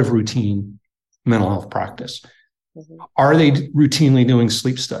not part of routine mental health practice. Are they routinely doing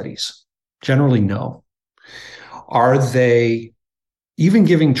sleep studies? Generally, no. Are they even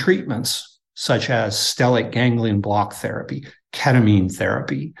giving treatments such as stellate ganglion block therapy, ketamine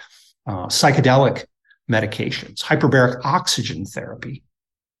therapy, psychedelic medications, hyperbaric oxygen therapy?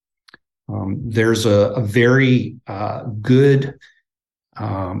 There's a very good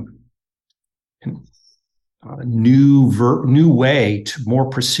new way to more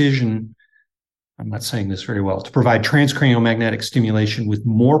precision. I'm not saying this very well, to provide transcranial magnetic stimulation with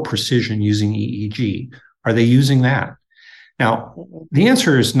more precision using EEG. Are they using that? Now, the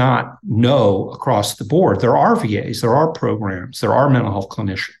answer is not no across the board. There are VAs, there are programs, there are mental health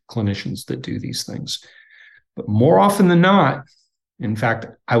clinicians that do these things. But more often than not, in fact,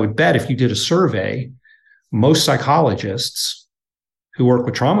 I would bet if you did a survey, most psychologists who work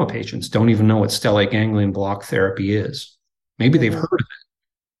with trauma patients don't even know what stellate ganglion block therapy is. Maybe they've heard of it.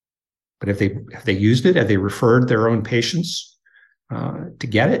 But have they used it? Have they referred their own patients to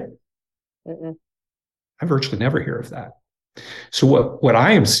get it? I virtually never hear of that. So what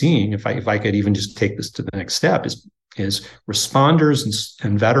I am seeing, if I could even just take this to the next step, is responders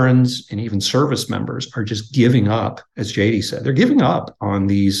and veterans and even service members are just giving up, as Jadie said. They're giving up on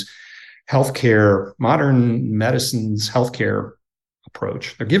these healthcare, modern medicine's healthcare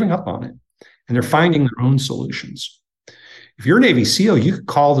approach. They're giving up on it, and they're finding their own solutions. If you're a Navy SEAL, you could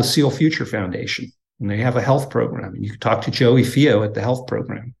call the SEAL Future Foundation, and they have a health program, and you could talk to Joey Fio at the health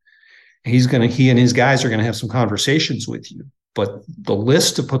program. He and his guys are going to have some conversations with you. But the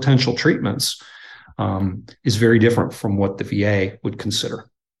list of potential treatments is very different from what the VA would consider.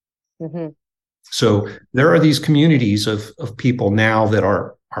 So there are these communities of people now that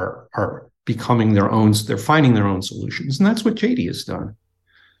are becoming their own. They're finding their own solutions, and that's what Jadie has done.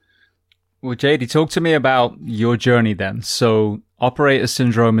 Well, Jadie, talk to me about your journey then. So operator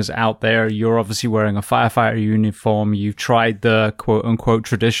syndrome is out there. You're obviously wearing a firefighter uniform. You've tried the quote unquote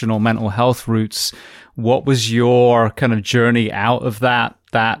traditional mental health routes. What was your kind of journey out of that,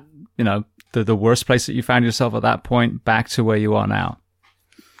 the worst place that you found yourself at that point back to where you are now?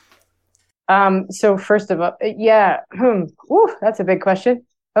 So first of all, that's a big question.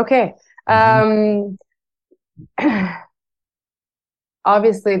 Okay.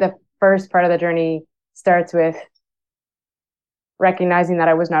 Obviously the first part of the journey starts with recognizing that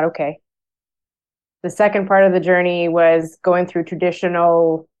I was not okay. The second part of the journey was going through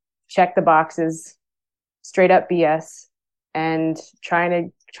traditional check the boxes, straight up BS, and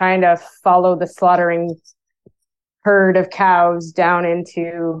trying to follow the slaughtering herd of cows down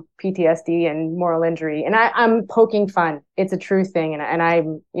into PTSD and moral injury. And I'm poking fun. It's a true thing. And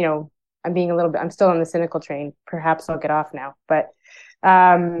I'm being I'm still on the cynical train. Perhaps I'll get off now, but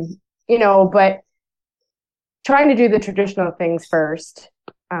but trying to do the traditional things first,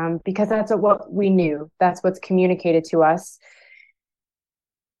 because that's what we knew. That's what's communicated to us.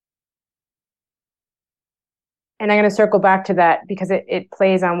 And I'm going to circle back to that because it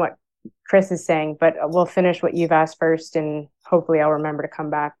plays on what Chris is saying, but we'll finish what you've asked first, and hopefully I'll remember to come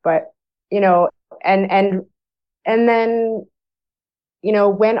back. But, and then, when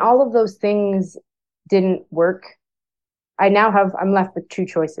all of those things didn't work, I'm left with two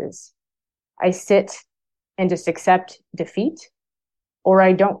choices. I sit and just accept defeat, or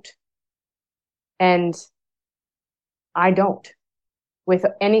I don't. And I don't. with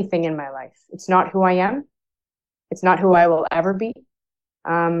anything in my life. It's not who I am. It's not who I will ever be.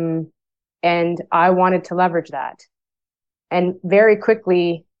 And I wanted to leverage that. And very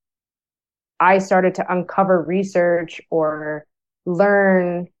quickly, I started to uncover research or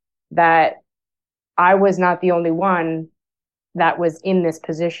learn that I was not the only one that was in this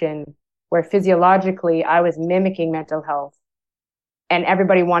position where physiologically I was mimicking mental health, and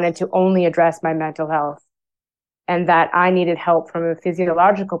everybody wanted to only address my mental health, and that I needed help from a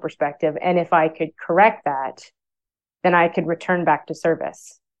physiological perspective. And if I could correct that, then I could return back to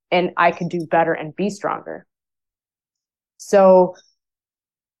service and I could do better and be stronger. So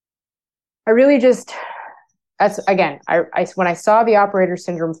I really just, that's again, I when I saw the operator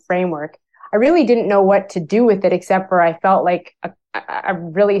syndrome framework, I really didn't know what to do with it, except for I felt like a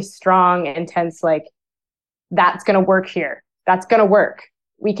really strong, intense, like, that's going to work here. That's going to work.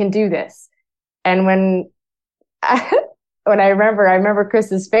 We can do this. And when I remember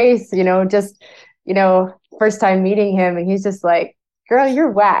Chris's face, first time meeting him, and he's just like, girl,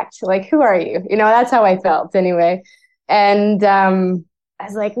 you're whacked. Like, who are you? That's how I felt anyway. And I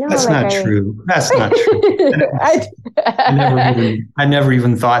was like, no, that's not true. That's not true. I never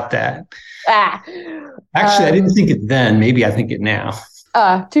even thought that. Actually, I didn't think it then. Maybe I think it now.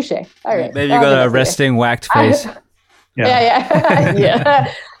 Touche. All right. Maybe you got a resting whacked face.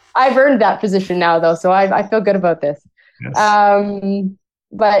 Yeah. I've earned that position now, though, so I feel good about this. Yes.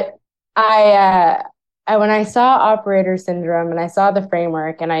 But I when I saw operator syndrome and I saw the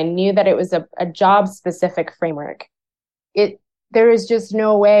framework, and I knew that it was a job specific framework, there is just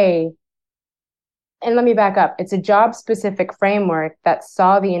no way. And let me back up. It's a job specific framework that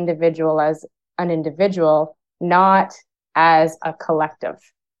saw the individual as an individual, not as a collective.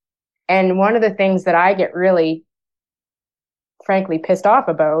 And one of the things that I get really, frankly, pissed off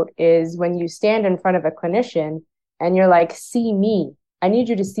about is when you stand in front of a clinician and you're like, see me. I need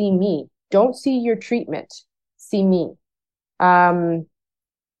you to see me. Don't see your treatment. See me.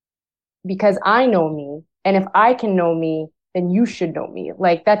 Because I know me. And if I can know me, then you should know me.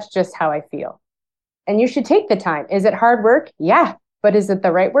 Like, that's just how I feel. And you should take the time. Is it hard work? Yeah. But is it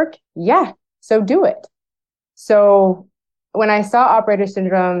the right work? Yeah. So do it. So when I saw operator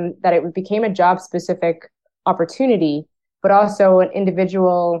syndrome, that it became a job specific opportunity, but also an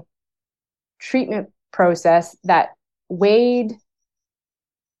individual treatment process that weighed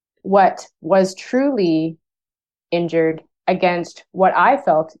what was truly injured against what I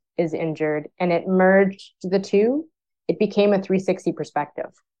felt is injured, and it merged the two, it became a 360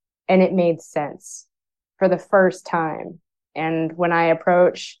 perspective, and it made sense for the first time. And when I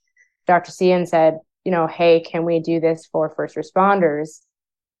approached Dr. C and said, hey, can we do this for first responders?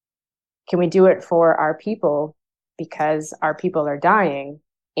 Can we do it for our people? Because our people are dying.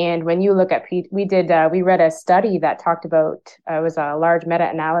 And when you look at, we read a study that talked about, it was a large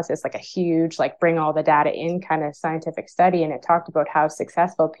meta-analysis, like a huge, like bring all the data in kind of scientific study. And it talked about how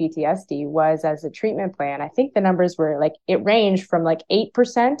successful PTSD was as a treatment plan. I think the numbers were like, it ranged from like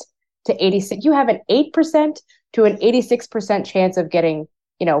 8% to 86. You have an 8% to an 86% chance of getting,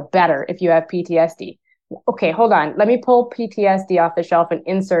 better if you have PTSD. Okay, hold on. Let me pull PTSD off the shelf and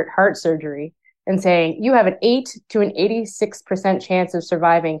insert heart surgery, and saying you have an 8 to an 86% chance of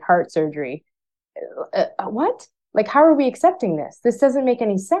surviving heart surgery. What? Like, how are we accepting this? This doesn't make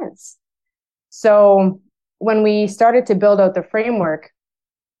any sense. So when we started to build out the framework,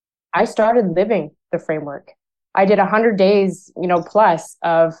 I started living the framework. I did 100 days, plus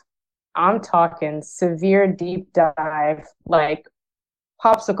of, I'm talking severe deep dive, like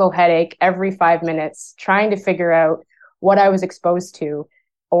popsicle headache every 5 minutes, trying to figure out what I was exposed to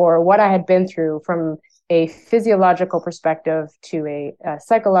or what I had been through from a physiological perspective to a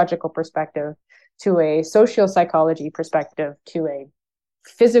psychological perspective to a social psychology perspective to a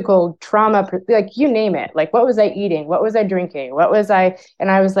physical trauma, like you name it. Like, what was I eating? What was I drinking?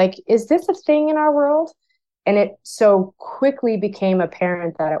 And I was like, is this a thing in our world? And it so quickly became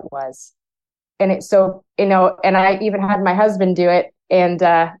apparent that it was. And it so, and I even had my husband do it, and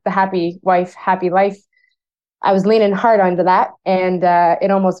the happy wife, happy life. I was leaning hard onto that, and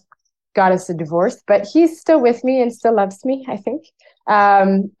it almost got us a divorce, but he's still with me and still loves me, I think.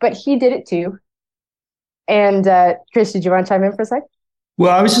 But he did it too. And Chris, did you want to chime in for a sec?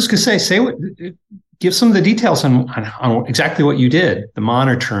 Well, I was just going to give some of the details on exactly what you did, the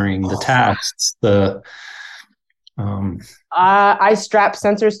monitoring, the tasks, I strapped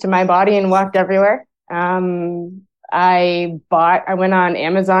sensors to my body and walked everywhere. I went on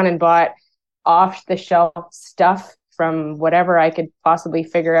Amazon and bought off the shelf stuff from whatever I could possibly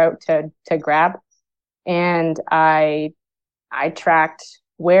figure out to grab. And I tracked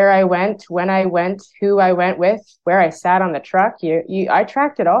where I went, when I went, who I went with, where I sat on the truck. I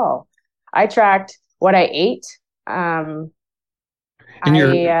tracked it all. I tracked what I ate. And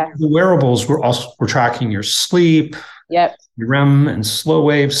the wearables were tracking your sleep, yep, your REM and slow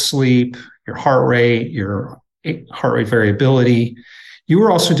wave sleep, your heart rate variability. You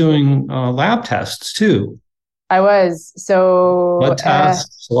were also doing lab tests too. I was. So blood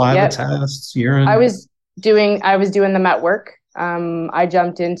tests, saliva tests, urine. I was doing them at work. I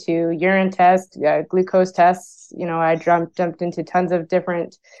jumped into urine tests, glucose tests. I jumped into tons of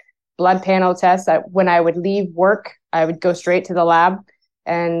different blood panel tests. When I would leave work, I would go straight to the lab.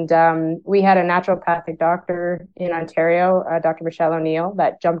 And we had a naturopathic doctor in Ontario, Dr. Michelle O'Neill,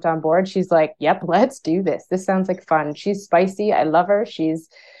 that jumped on board. She's like, yep, let's do this. This sounds like fun. She's spicy. I love her. She's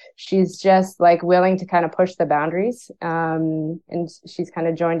just like willing to kind of push the boundaries. And she's kind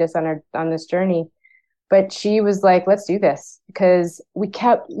of joined us on this journey. But she was like, let's do this, because we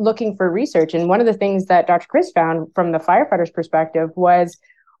kept looking for research. And one of the things that Dr. Chris found from the firefighters' perspective was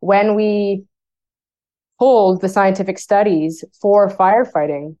when we pulled the scientific studies for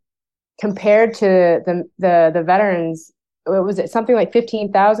firefighting compared to the veterans, was it something like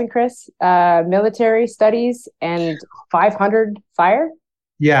 15,000, Chris, military studies and 500 fire?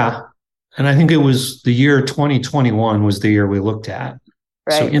 Yeah. And I think it was the year 2021 was the year we looked at.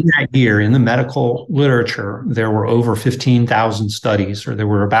 Right. So in that year, in the medical literature, there were over 15,000 studies, or there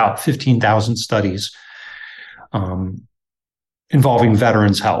were about 15,000 studies involving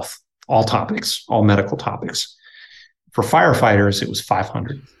veterans' health, all topics, all medical topics. For firefighters, it was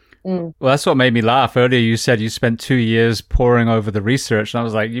 500. Well, that's what made me laugh. Earlier, you said you spent 2 years poring over the research. And I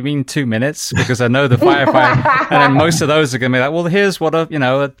was like, you mean 2 minutes? Because I know the firefighter. And then most of those are going to be like, well, here's what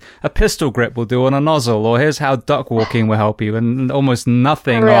a pistol grip will do on a nozzle. Or here's how duck walking will help you. And almost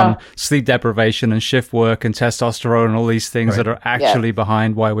nothing on sleep deprivation and shift work and testosterone and all these things that are actually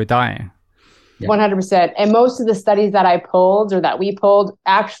behind why we're dying. 100%. And most of the studies that I pulled or that we pulled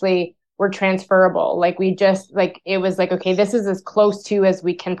actually were transferable. Like it was like, okay, this is as close to as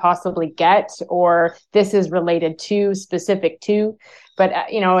we can possibly get, or this is related to, specific to. But,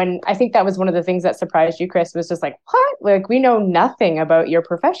 and I think that was one of the things that surprised you, Chris, was just like, what? Like, we know nothing about your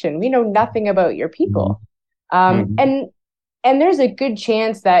profession. We know nothing about your people. And there's a good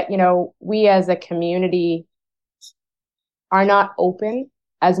chance that, we as a community are not open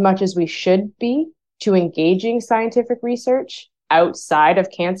as much as we should be to engaging scientific research outside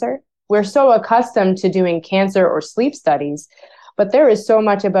of cancer. We're so accustomed to doing cancer or sleep studies, but there is so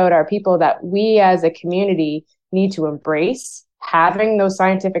much about our people that we as a community need to embrace having those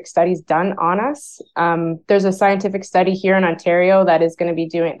scientific studies done on us. There's a scientific study here in Ontario that is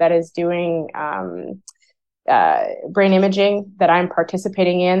doing brain imaging that I'm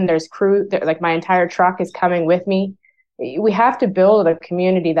participating in. There's crew, like my entire truck is coming with me. We have to build a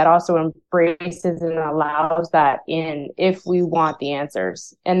community that also embraces and allows that in if we want the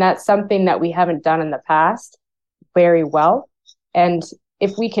answers. And that's something that we haven't done in the past very well. And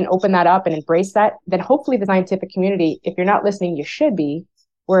if we can open that up and embrace that, then hopefully the scientific community, if you're not listening, you should be.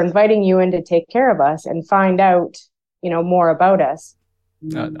 We're inviting you in to take care of us and find out, more about us.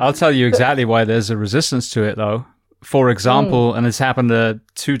 I'll tell you exactly why there's a resistance to it, though. For example, and this happened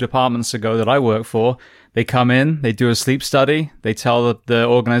 2 departments ago that I work for, they come in, they do a sleep study, they tell the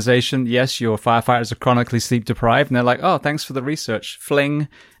organization, yes, your firefighters are chronically sleep deprived, and they're like, oh, thanks for the research, fling,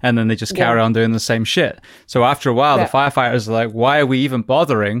 and then they just carry on doing the same shit. So after a while, the firefighters are like, why are we even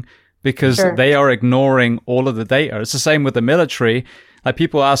bothering? Because they are ignoring all of the data. It's the same with the military. Like,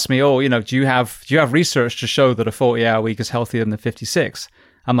 people ask me, oh, do you have research to show that a 40-hour week is healthier than a 56?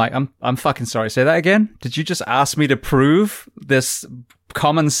 I'm like, I'm fucking sorry. Say that again? Did you just ask me to prove this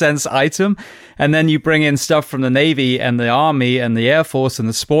common sense item? And then you bring in stuff from the Navy and the Army and the Air Force and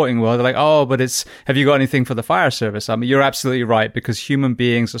the sporting world. They're like, oh, but have you got anything for the fire service? I mean, you're absolutely right, because human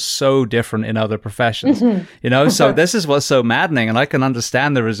beings are so different in other professions, So this is what's so maddening. And I can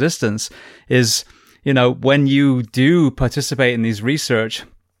understand the resistance is, when you do participate in these research,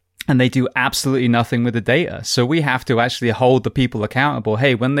 and they do absolutely nothing with the data. So we have to actually hold the people accountable.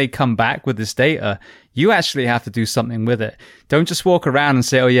 Hey, when they come back with this data, you actually have to do something with it. Don't just walk around and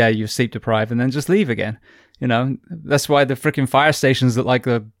say, oh yeah, you're sleep deprived, and then just leave again. That's why the freaking fire stations look like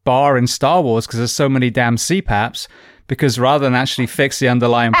the bar in Star Wars, because there's so many damn CPAPs, because rather than actually fix the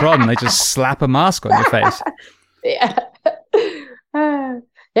underlying problem, they just slap a mask on your face.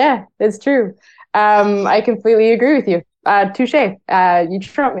 Yeah, it's true. I completely agree with you. Touche. You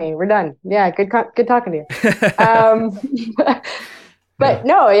trumped me. We're done. Yeah. Good talking to you. But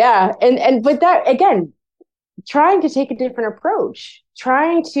no, yeah. And with that, again, trying to take a different approach,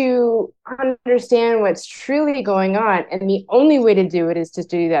 trying to understand what's truly going on. And the only way to do it is to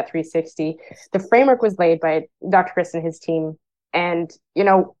do that 360. The framework was laid by Dr. Chris and his team. And,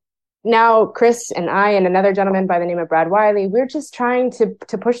 now Chris and I and another gentleman by the name of Brad Wiley, we're just trying to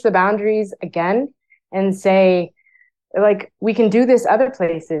push the boundaries again and say, like, we can do this other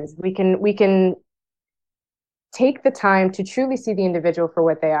places. We can take the time to truly see the individual for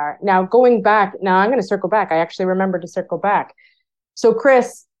what they are. Now, I'm going to circle back. I actually remember to circle back. So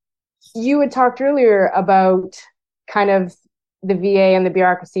Chris, you had talked earlier about kind of the VA and the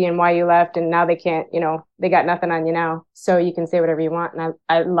bureaucracy and why you left, and now they can't, they got nothing on you now, so you can say whatever you want. And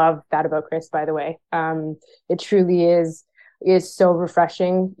I love that about Chris, by the way. It truly is so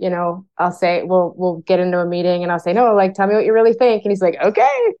refreshing. I'll say, we'll get into a meeting and I'll say, no, like, tell me what you really think. And he's like,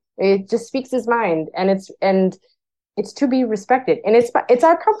 okay. It just speaks his mind, and it's to be respected. And it's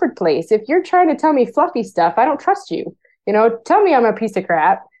our comfort place. If you're trying to tell me fluffy stuff, I don't trust you. Tell me I'm a piece of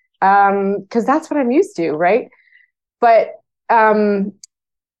crap, because that's what I'm used to, right? But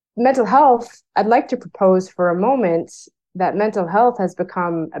mental health, I'd like to propose for a moment that mental health has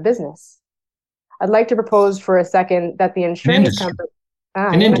become a business. I'd like to propose for a second that the insurance company,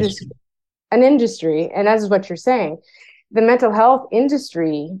 an industry, and as is what you're saying, the mental health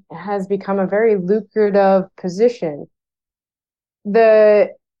industry has become a very lucrative position. I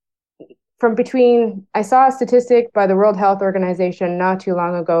saw a statistic by the World Health Organization not too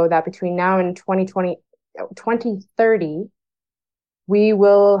long ago that between now and 2030, we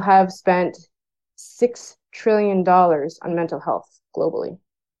will have spent $6 trillion on mental health globally.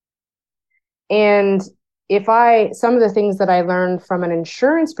 And some of the things that I learned from an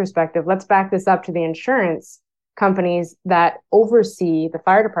insurance perspective, let's back this up to the insurance companies that oversee the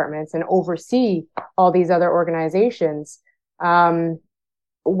fire departments and oversee all these other organizations. When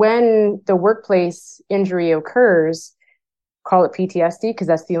the workplace injury occurs, call it PTSD, because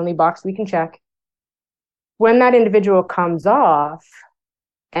that's the only box we can check. When that individual comes off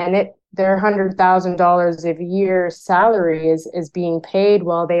and their $100,000 a year salary is being paid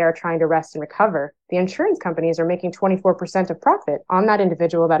while they are trying to rest and recover, the insurance companies are making 24% of profit on that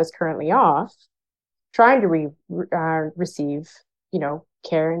individual that is currently off, trying to receive,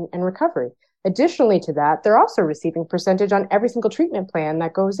 care and recovery. Additionally to that, they're also receiving percentage on every single treatment plan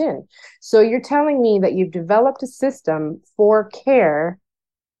that goes in. So you're telling me that you've developed a system for care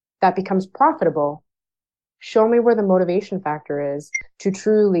that becomes profitable. Show me where the motivation factor is to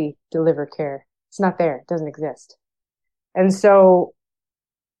truly deliver care. It's not there. It doesn't exist. And so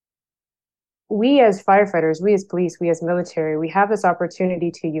we as firefighters, we as police, we as military, we have this opportunity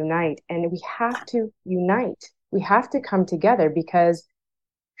to unite, and we have to unite. We have to come together, because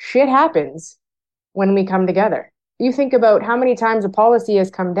shit happens when we come together. You think about how many times a policy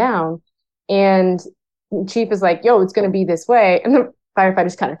has come down and chief is like, yo, it's going to be this way. And the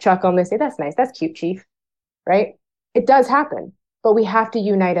firefighters kind of chuckle and they say, that's nice. That's cute, chief. Right? It does happen, but we have to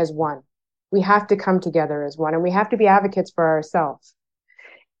unite as one. We have to come together as one, and we have to be advocates for ourselves.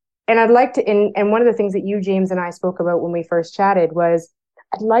 And I'd like to, and one of the things that you, James, and I spoke about when we first chatted was,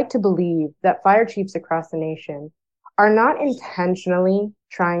 I'd like to believe that fire chiefs across the nation are not intentionally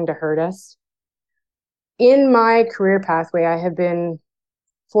trying to hurt us. In my career pathway, I have been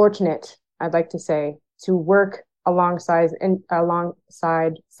fortunate, I'd like to say, to work alongside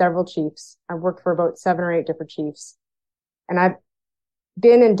several chiefs. I've worked for about 7 or 8 different chiefs. And I've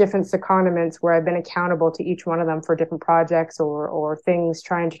been in different secondments where I've been accountable to each one of them for different projects or things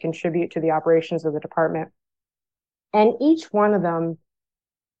trying to contribute to the operations of the department. And each one of them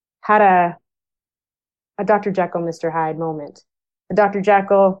had a Dr. Jekyll, Mr. Hyde moment. Dr.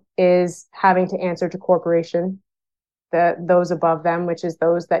 Jekyll is having to answer to corporation, those above them, which is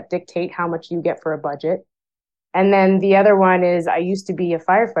those that dictate how much you get for a budget. And then the other one is, I used to be a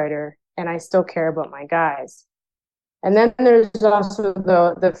firefighter and I still care about my guys. And then there's also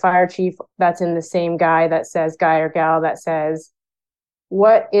the fire chief that's in the same guy or gal that says,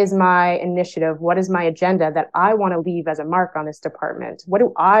 what is my initiative? What is my agenda that I want to leave as a mark on this department? What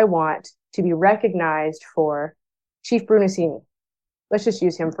do I want to be recognized for? Chief Brunasini, let's just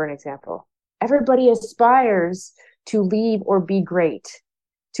use him for an example. Everybody aspires to leave or be great,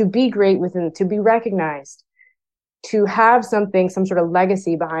 to be great within, to be recognized, to have some sort of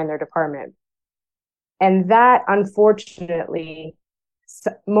legacy behind their department. And that, unfortunately,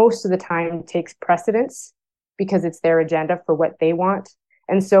 most of the time takes precedence because it's their agenda for what they want.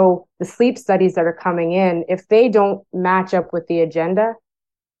 And so the sleep studies that are coming in, if they don't match up with the agenda,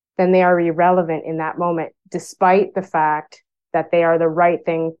 then they are irrelevant in that moment, despite the fact that they are the right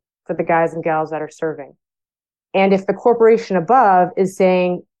thing for the guys and gals that are serving. And if the corporation above is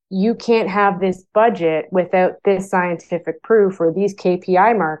saying, you can't have this budget without this scientific proof or these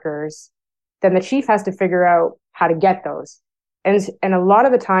KPI markers, then the chief has to figure out how to get those. And a lot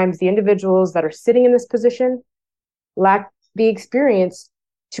of the times, the individuals that are sitting in this position lack the experience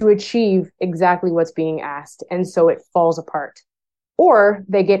to achieve exactly what's being asked. And so it falls apart. Or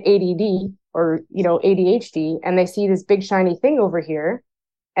they get ADD or, ADHD, and they see this big shiny thing over here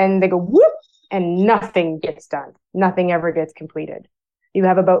and they go, whoop, and nothing gets done. Nothing ever gets completed. You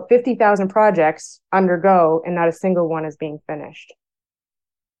have about 50,000 projects undergo and not a single one is being finished.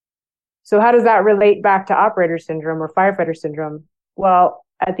 So how does that relate back to operator syndrome or firefighter syndrome? Well,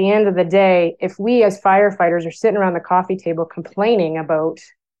 at the end of the day, if we as firefighters are sitting around the coffee table complaining about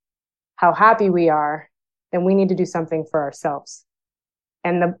how happy we are, then we need to do something for ourselves.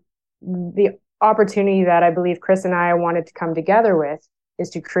 And the opportunity that I believe Chris and I wanted to come together with is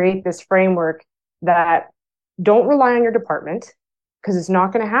to create this framework that don't rely on your department, because it's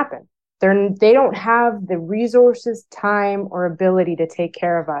not going to happen. They don't have the resources, time, or ability to take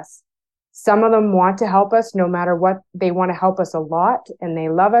care of us. Some of them want to help us no matter what. They want to help us a lot, and they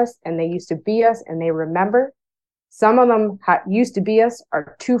love us, and they used to be us, and they remember. Some of them used to be us,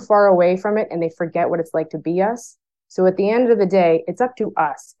 are too far away from it, and they forget what it's like to be us. So at the end of the day, it's up to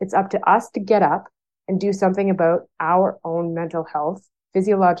us. It's up to us to get up and do something about our own mental health,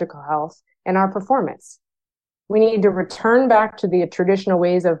 physiological health, and our performance. We need to return back to the traditional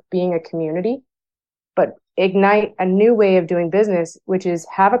ways of being a community, but ignite a new way of doing business, which is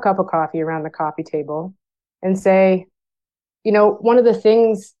have a cup of coffee around the coffee table and say, one of the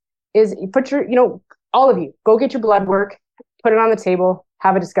things is you put your, all of you, go get your blood work, put it on the table,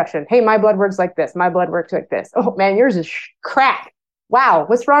 have a discussion. Hey, my blood works like this. My blood works like this. Oh man, yours is crack. Wow.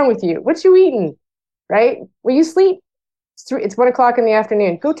 What's wrong with you? What you eating? Right? Will you sleep? It's 1 o'clock in the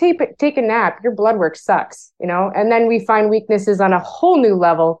afternoon. Go take a nap. Your blood work sucks, and then we find weaknesses on a whole new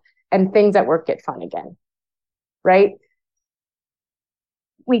level and things at work get fun again. Right?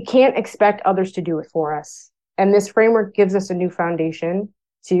 We can't expect others to do it for us. And this framework gives us a new foundation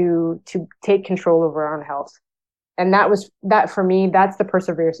to take control over our own health. And that for me, that's the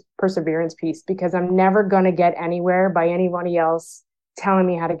perseverance piece, because I'm never going to get anywhere by anybody else telling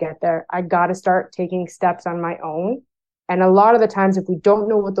me how to get there. I got to start taking steps on my own. And a lot of the times, if we don't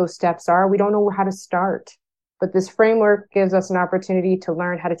know what those steps are, we don't know how to start. But this framework gives us an opportunity to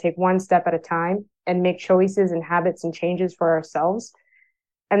learn how to take one step at a time and make choices and habits and changes for ourselves.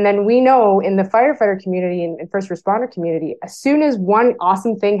 And then we know in the firefighter community and first responder community, as soon as one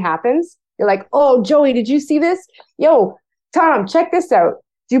awesome thing happens, you're like, oh, Joey, did you see this? Yo, Tom, check this out.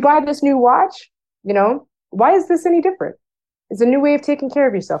 Do you buy this new watch? Why is this any different? It's a new way of taking care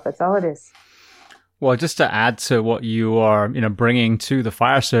of yourself. That's all it is. Well, just to add to what you are, bringing to the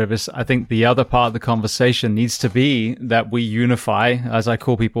fire service, I think the other part of the conversation needs to be that we unify, as I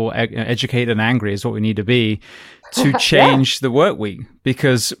call people, educated and angry is what we need to be, to change the work week.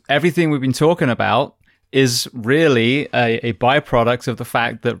 Because everything we've been talking about is really a byproduct of the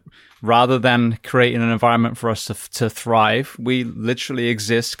fact that rather than creating an environment for us to thrive, we literally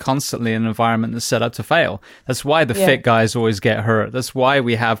exist constantly in an environment that's set up to fail. That's why the fit guys always get hurt. That's why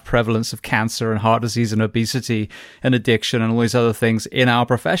we have prevalence of cancer and heart disease and obesity and addiction and all these other things in our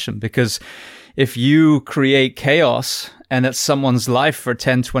profession. Because if you create chaos and it's someone's life for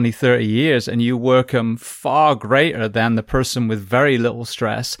 10, 20, 30 years and you work them far greater than the person with very little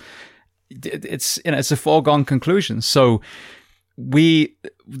stress, it's a foregone conclusion. So the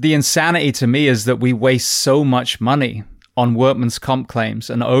insanity to me is that we waste so much money on workman's comp claims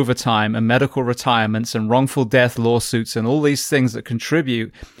and overtime and medical retirements and wrongful death lawsuits and all these things that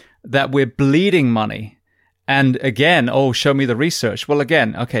contribute, that we're bleeding money. And again, show me the research. Well,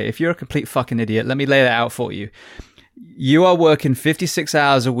 again, okay, if you're a complete fucking idiot, let me lay that out for you. You are working 56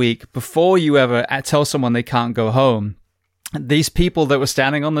 hours a week before you ever tell someone they can't go home. These people that were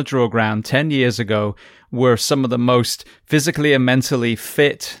standing on the drill ground 10 years ago were some of the most physically and mentally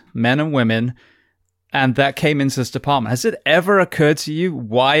fit men and women, and that came into this department. Has it ever occurred to you,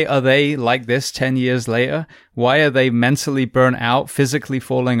 why are they like this 10 years later? Why are they mentally burnt out, physically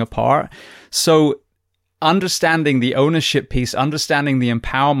falling apart? So understanding the ownership piece, understanding the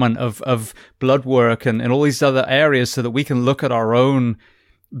empowerment of blood work and all these other areas so that we can look at our own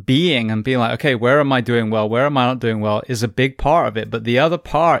being and being like, okay, where am I doing well? Where am I not doing well? Is a big part of it. But the other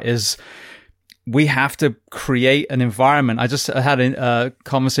part is we have to create an environment. I had a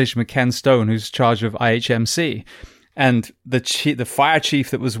conversation with Ken Stone, who's in charge of IHMC, and the fire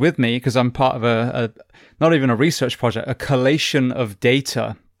chief that was with me, because I'm part of a not even a research project, a collation of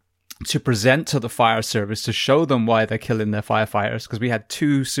data to present to the fire service to show them why they're killing their firefighters. Because we had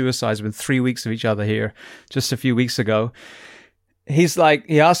 2 suicides within 3 weeks of each other here just a few weeks ago. He's like,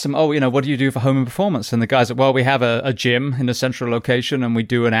 he asked him, oh, what do you do for home and performance? And the guy's like, well, we have a gym in a central location and we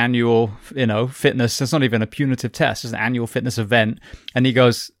do an annual, fitness. It's not even a punitive test. It's an annual fitness event. And he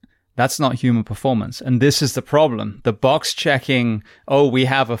goes, that's not human performance. And this is the problem. The box checking, oh, we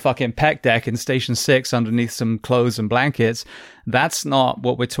have a fucking pec deck in Station 6 underneath some clothes and blankets. That's not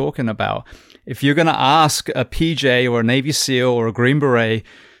what we're talking about. If you're going to ask a PJ or a Navy SEAL or a Green Beret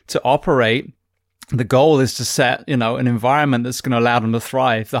to operate, the goal is to set, an environment that's going to allow them to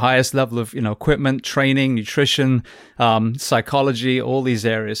thrive. The highest level of, equipment, training, nutrition, psychology, all these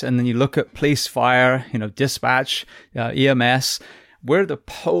areas. And then you look at police, fire, dispatch, EMS. We're the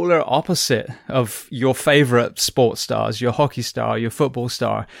polar opposite of your favorite sports stars, your hockey star, your football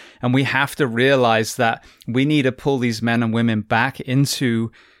star. And we have to realize that we need to pull these men and women back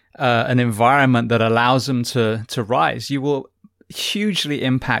into an environment that allows them to rise. You will hugely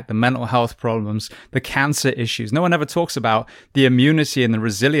impact the mental health problems, the cancer issues. No one ever talks about the immunity and the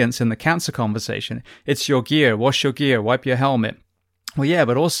resilience in the cancer conversation. It's your gear, wash your gear, wipe your helmet. Well, yeah,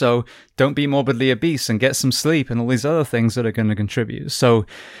 but also don't be morbidly obese and get some sleep and all these other things that are going to contribute. So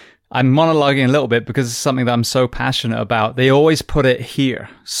I'm monologuing a little bit because it's something that I'm so passionate about. They always put it here,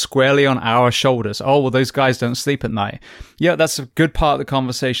 squarely on our shoulders. Oh, well, those guys don't sleep at night. Yeah, that's a good part of the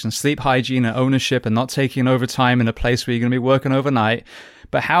conversation. Sleep hygiene and ownership and not taking overtime in a place where you're going to be working overnight.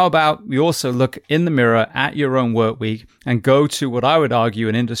 But how about we also look in the mirror at your own work week and go to what I would argue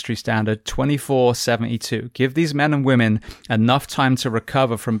an industry standard 24/72. Give these men and women enough time to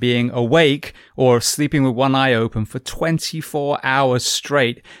recover from being awake or sleeping with one eye open for 24 hours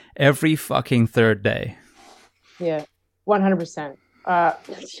straight every fucking third day. Yeah, 100%.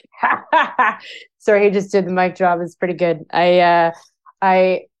 Sorry, he just did the mic drop. It's pretty good. I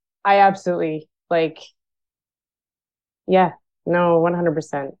absolutely yeah. No,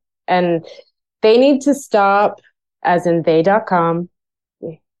 100%. And they need to stop, as in they.com.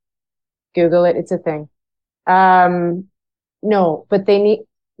 Google it. It's a thing. No, but they need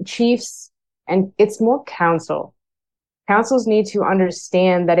chiefs, and it's more council. Councils need to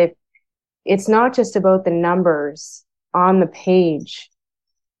understand that if it's not just about the numbers on the page.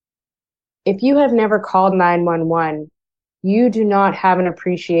 If you have never called 911, you do not have an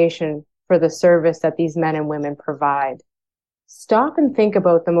appreciation for the service that these men and women provide. Stop and think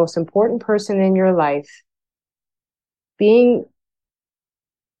about the most important person in your life being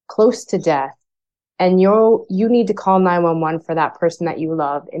close to death, and you need to call 911 for that person that you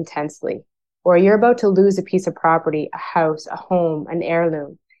love intensely, or you're about to lose a piece of property, a house, a home, an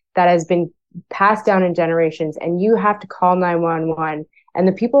heirloom that has been passed down in generations, and you have to call 911, and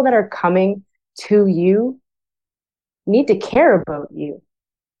the people that are coming to you need to care about you.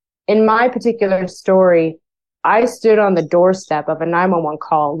 In my particular story, I stood on the doorstep of a 911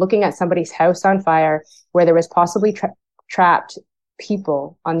 call looking at somebody's house on fire where there was possibly trapped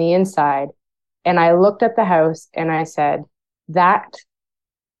people on the inside. And I looked at the house and I said, that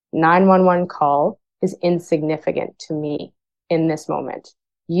 911 call is insignificant to me in this moment.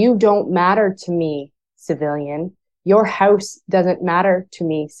 You don't matter to me, civilian. Your house doesn't matter to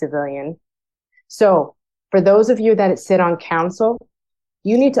me, civilian. So for those of you that sit on council,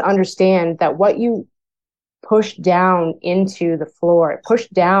 you need to understand that what you push down into the floor, push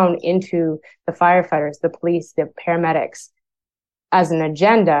down into the firefighters, the police, the paramedics as an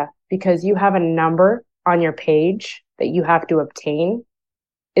agenda, because you have a number on your page that you have to obtain,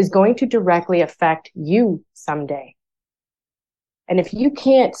 is going to directly affect you someday. And if you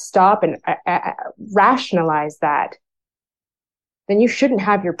can't stop and rationalize that, then you shouldn't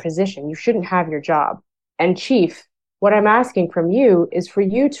have your position. You shouldn't have your job. And Chief, what I'm asking from you is for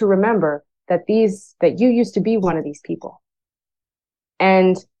you to remember that you used to be one of these people.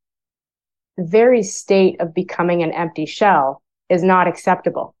 And the very state of becoming an empty shell is not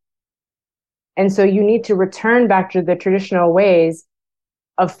acceptable. And so you need to return back to the traditional ways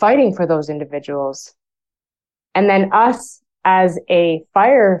of fighting for those individuals. And then us as a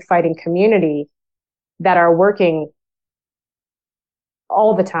firefighting community that are working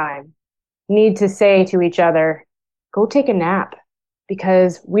all the time need to say to each other, go take a nap,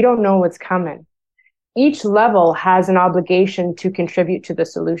 because we don't know what's coming. Each level has an obligation to contribute to the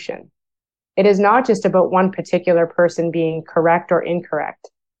solution. It is not just about one particular person being correct or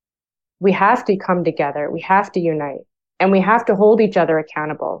incorrect. We have to come together. We have to unite, and we have to hold each other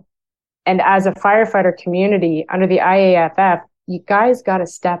accountable. And as a firefighter community under the IAFF, you guys got to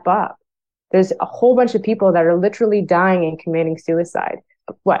step up. There's a whole bunch of people that are literally dying and committing suicide.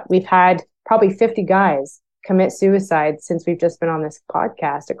 We've had probably 50 guys commit suicide since we've just been on this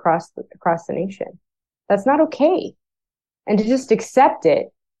podcast across the nation. That's not okay. And to just accept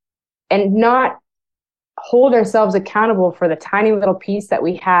it and not hold ourselves accountable for the tiny little piece that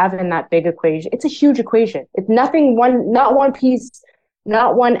we have in that big equation. It's a huge equation. It's not one piece,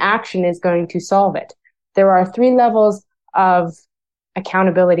 not one action is going to solve it. There are 3 levels of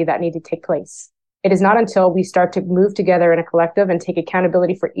accountability that need to take place. It is not until we start to move together in a collective and take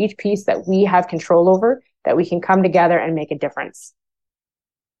accountability for each piece that we have control over that we can come together and make a difference.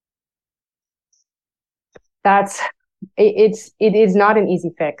 It is not an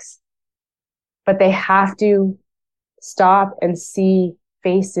easy fix, but they have to stop and see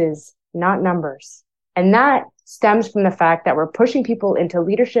faces, not numbers. And that stems from the fact that we're pushing people into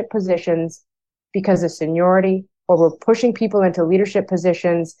leadership positions because of seniority, or we're pushing people into leadership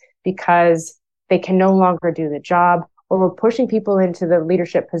positions because they can no longer do the job, or we're pushing people into the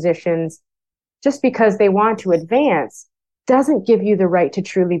leadership positions just because they want to advance. Doesn't give you the right to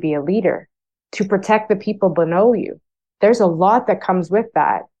truly be a leader, to protect the people below you. There's a lot that comes with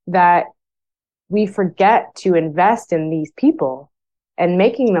that we forget to invest in these people and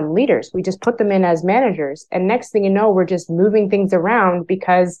making them leaders. We just put them in as managers. And next thing you know, we're just moving things around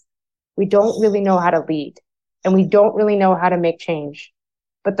because we don't really know how to lead and we don't really know how to make change.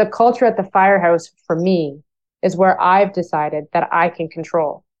 But the culture at the firehouse for me is where I've decided that I can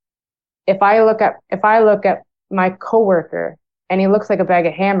control. If I look at my coworker and he looks like a bag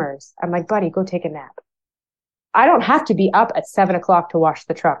of hammers, I'm like, buddy, go take a nap. I don't have to be up at 7:00 to wash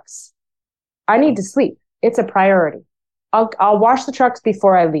the trucks. I need to sleep. It's a priority. I'll wash the trucks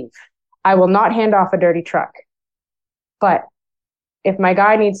before I leave. I will not hand off a dirty truck. But if my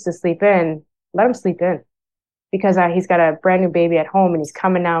guy needs to sleep in, let him sleep in, because he's got a brand new baby at home and he's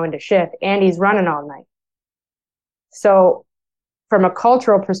coming now into shift and he's running all night. So from a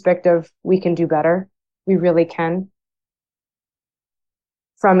cultural perspective, we can do better. We really can.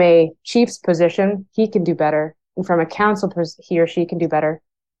 From a chief's position, he can do better. And from a council, he or she can do better.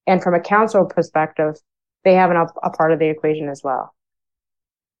 And from a council perspective, they have a part of the equation as well.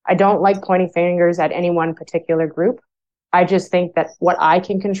 I don't like pointing fingers at any one particular group. I just think that what I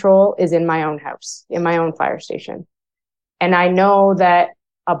can control is in my own house, in my own fire station. And I know that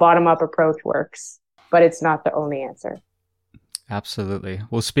a bottom-up approach works, but it's not the only answer. Absolutely.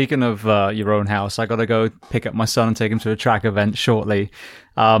 Well, speaking of your own house, I got to go pick up my son and take him to a track event shortly.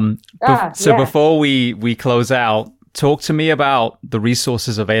 Before we close out, talk to me about the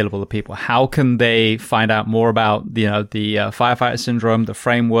resources available to people. How can they find out more about the Firefighter Syndrome, the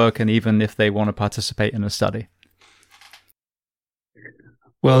framework, and even if they want to participate in a study?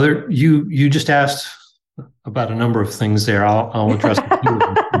 Well, you just asked about a number of things there. I'll address a few of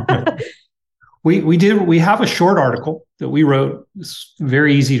them. We have a short article that we wrote. It's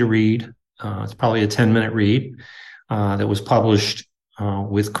very easy to read. It's probably a 10-minute read that was published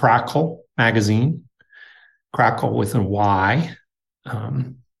with Crackle magazine, Crackle with a Y,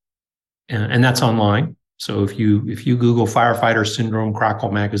 and that's online. So if you Google Firefighter Syndrome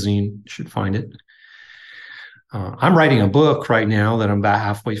Crackle magazine, you should find it. I'm writing a book right now that I'm about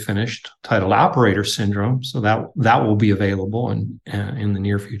halfway finished, titled Operator Syndrome. So that will be available in the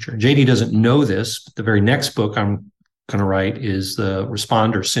near future. Jadie doesn't know this, but the very next book I'm going to write is the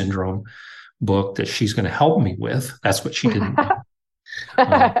Responder Syndrome book that she's going to help me with. That's what she didn't know.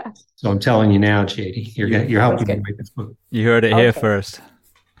 So I'm telling you now, Jadie, you're helping me write this book. You heard it here first.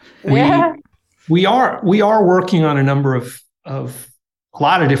 We are working on a number of a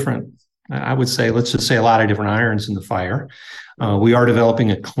lot of different, I would say, let's just say a lot of different irons in the fire. We are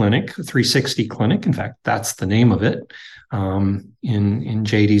developing a clinic, a 360 clinic. In fact, that's the name of it, in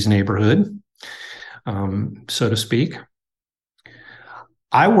Jadie's neighborhood, so to speak.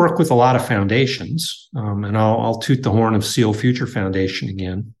 I work with a lot of foundations, and I'll toot the horn of SEAL Future Foundation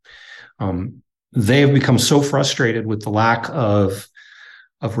again. They have become so frustrated with the lack of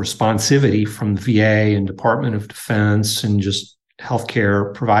responsivity from the VA and Department of Defense and just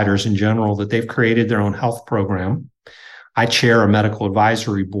healthcare providers in general that they've created their own health program. I chair a medical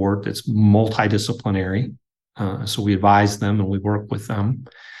advisory board that's multidisciplinary. So we advise them and we work with them.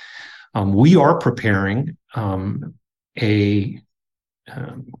 We are preparing a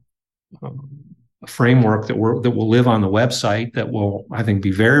framework that will live on the website that will, I think,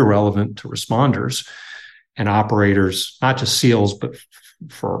 be very relevant to responders and operators, not just SEALs, but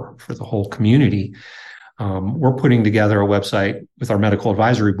for the whole community. We're putting together a website with our medical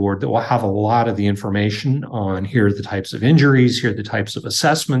advisory board that will have a lot of the information on here are the types of injuries, here are the types of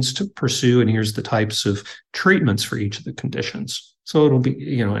assessments to pursue, and here's the types of treatments for each of the conditions. So it'll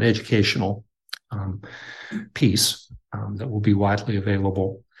be, an educational piece that will be widely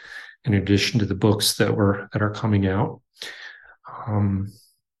available in addition to the books that are coming out.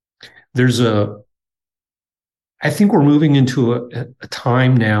 I think we're moving into a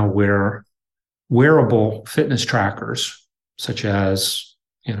time now where wearable fitness trackers, such as,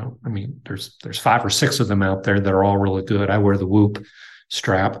 there's 5 or 6 of them out there that are all really good. I wear the Whoop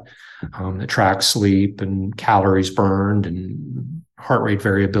strap that tracks sleep and calories burned and heart rate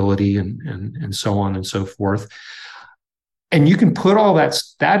variability and so on and so forth. And you can put all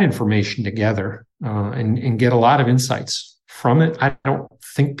that information together and get a lot of insights from it. I don't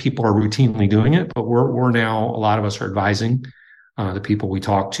think people are routinely doing it, but we're now, a lot of us are advising the people we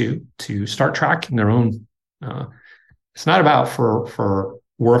talk to start tracking their own. It's not about for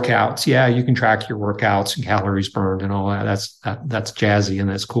workouts. Yeah, you can track your workouts and calories burned and all that. That's jazzy and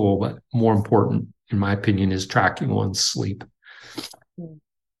that's cool. But more important, in my opinion, is tracking one's sleep.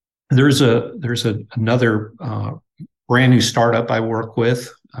 There's another brand new startup I work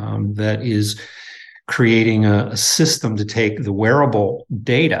with that is creating a system to take the wearable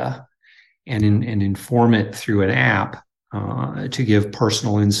data and inform it through an app to give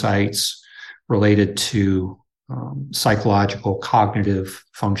personal insights related to psychological, cognitive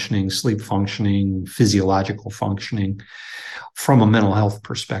functioning, sleep functioning, physiological functioning from a mental health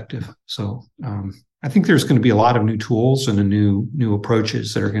perspective. So I think there's going to be a lot of new tools and new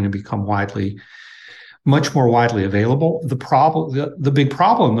approaches that are going to become much more widely available. The big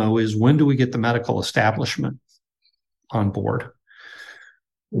problem, though, is when do we get the medical establishment on board?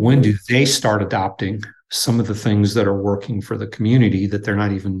 When do they start adopting some of the things that are working for the community that they're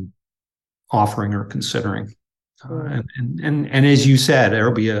not even offering or considering? And as you said, there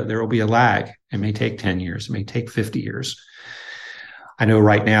will be a lag. It may take 10 years. It may take 50 years. I know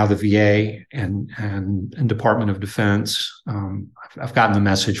right now the VA and Department of Defense, I've gotten the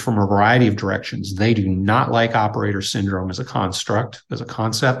message from a variety of directions. They do not like operator syndrome as a construct, as a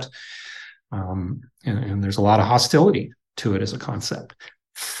concept. And there's a lot of hostility to it as a concept.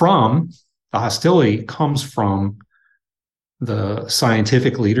 The hostility comes from the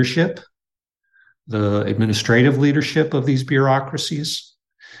scientific leadership, the administrative leadership of these bureaucracies.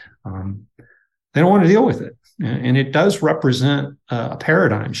 They don't want to deal with it. And it does represent a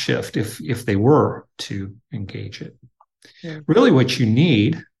paradigm shift if they were to engage it. Yeah. Really what you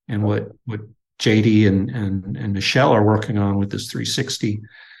need, and what Jadie and Michelle are working on with this 360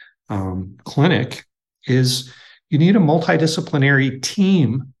 clinic, is you need a multidisciplinary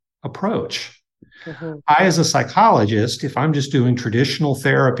team approach. Mm-hmm. I, as a psychologist, if I'm just doing traditional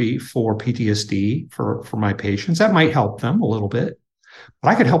therapy for PTSD for my patients, that might help them a little bit. But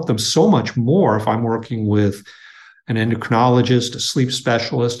I could help them so much more if I'm working with an endocrinologist, a sleep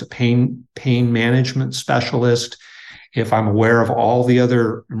specialist, a pain management specialist, if I'm aware of all the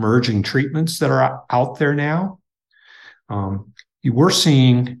other emerging treatments that are out there now. We're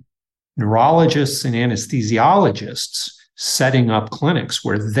seeing neurologists and anesthesiologists setting up clinics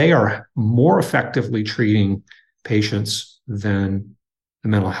where they are more effectively treating patients than the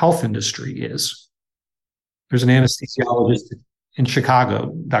mental health industry is. There's an anesthesiologist in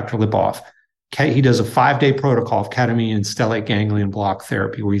Chicago, Dr. Lipoff. He does a 5-day protocol of ketamine and stellate ganglion block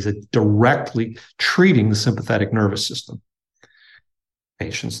therapy where he's directly treating the sympathetic nervous system.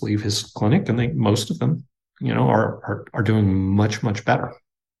 Patients leave his clinic and most of them, are doing much, much better.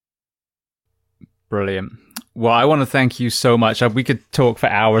 Brilliant. Well, I want to thank you so much. We could talk for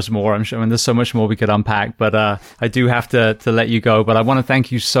hours more, I'm sure. There's so much more we could unpack, but I do have to let you go. But I want to thank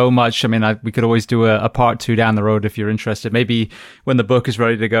you so much. We could always do a part 2 down the road if you're interested. Maybe when the book is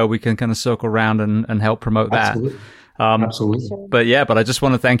ready to go, we can kind of circle around and help promote that. Absolutely. Absolutely. But I just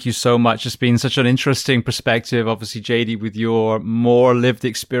want to thank you so much. It's been such an interesting perspective. Obviously, Jadie, with your more lived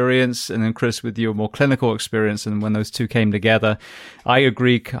experience, and then Chris with your more clinical experience. And when those two came together, I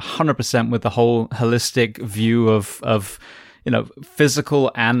agree 100% with the whole holistic view of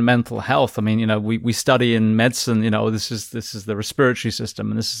physical and mental health. We study in medicine, this is the respiratory system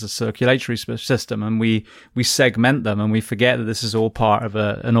and this is the circulatory system, and we segment them and we forget that this is all part of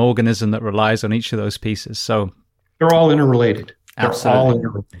an organism that relies on each of those pieces. So they're all interrelated. Absolutely. They're all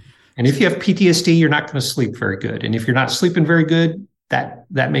interrelated. And if you have PTSD, you're not going to sleep very good. And if you're not sleeping very good,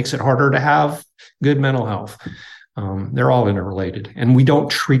 that makes it harder to have good mental health. They're all interrelated. And we don't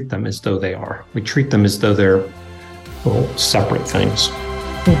treat them as though they are. We treat them as though they're separate things.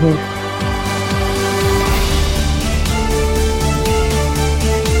 Mm-hmm.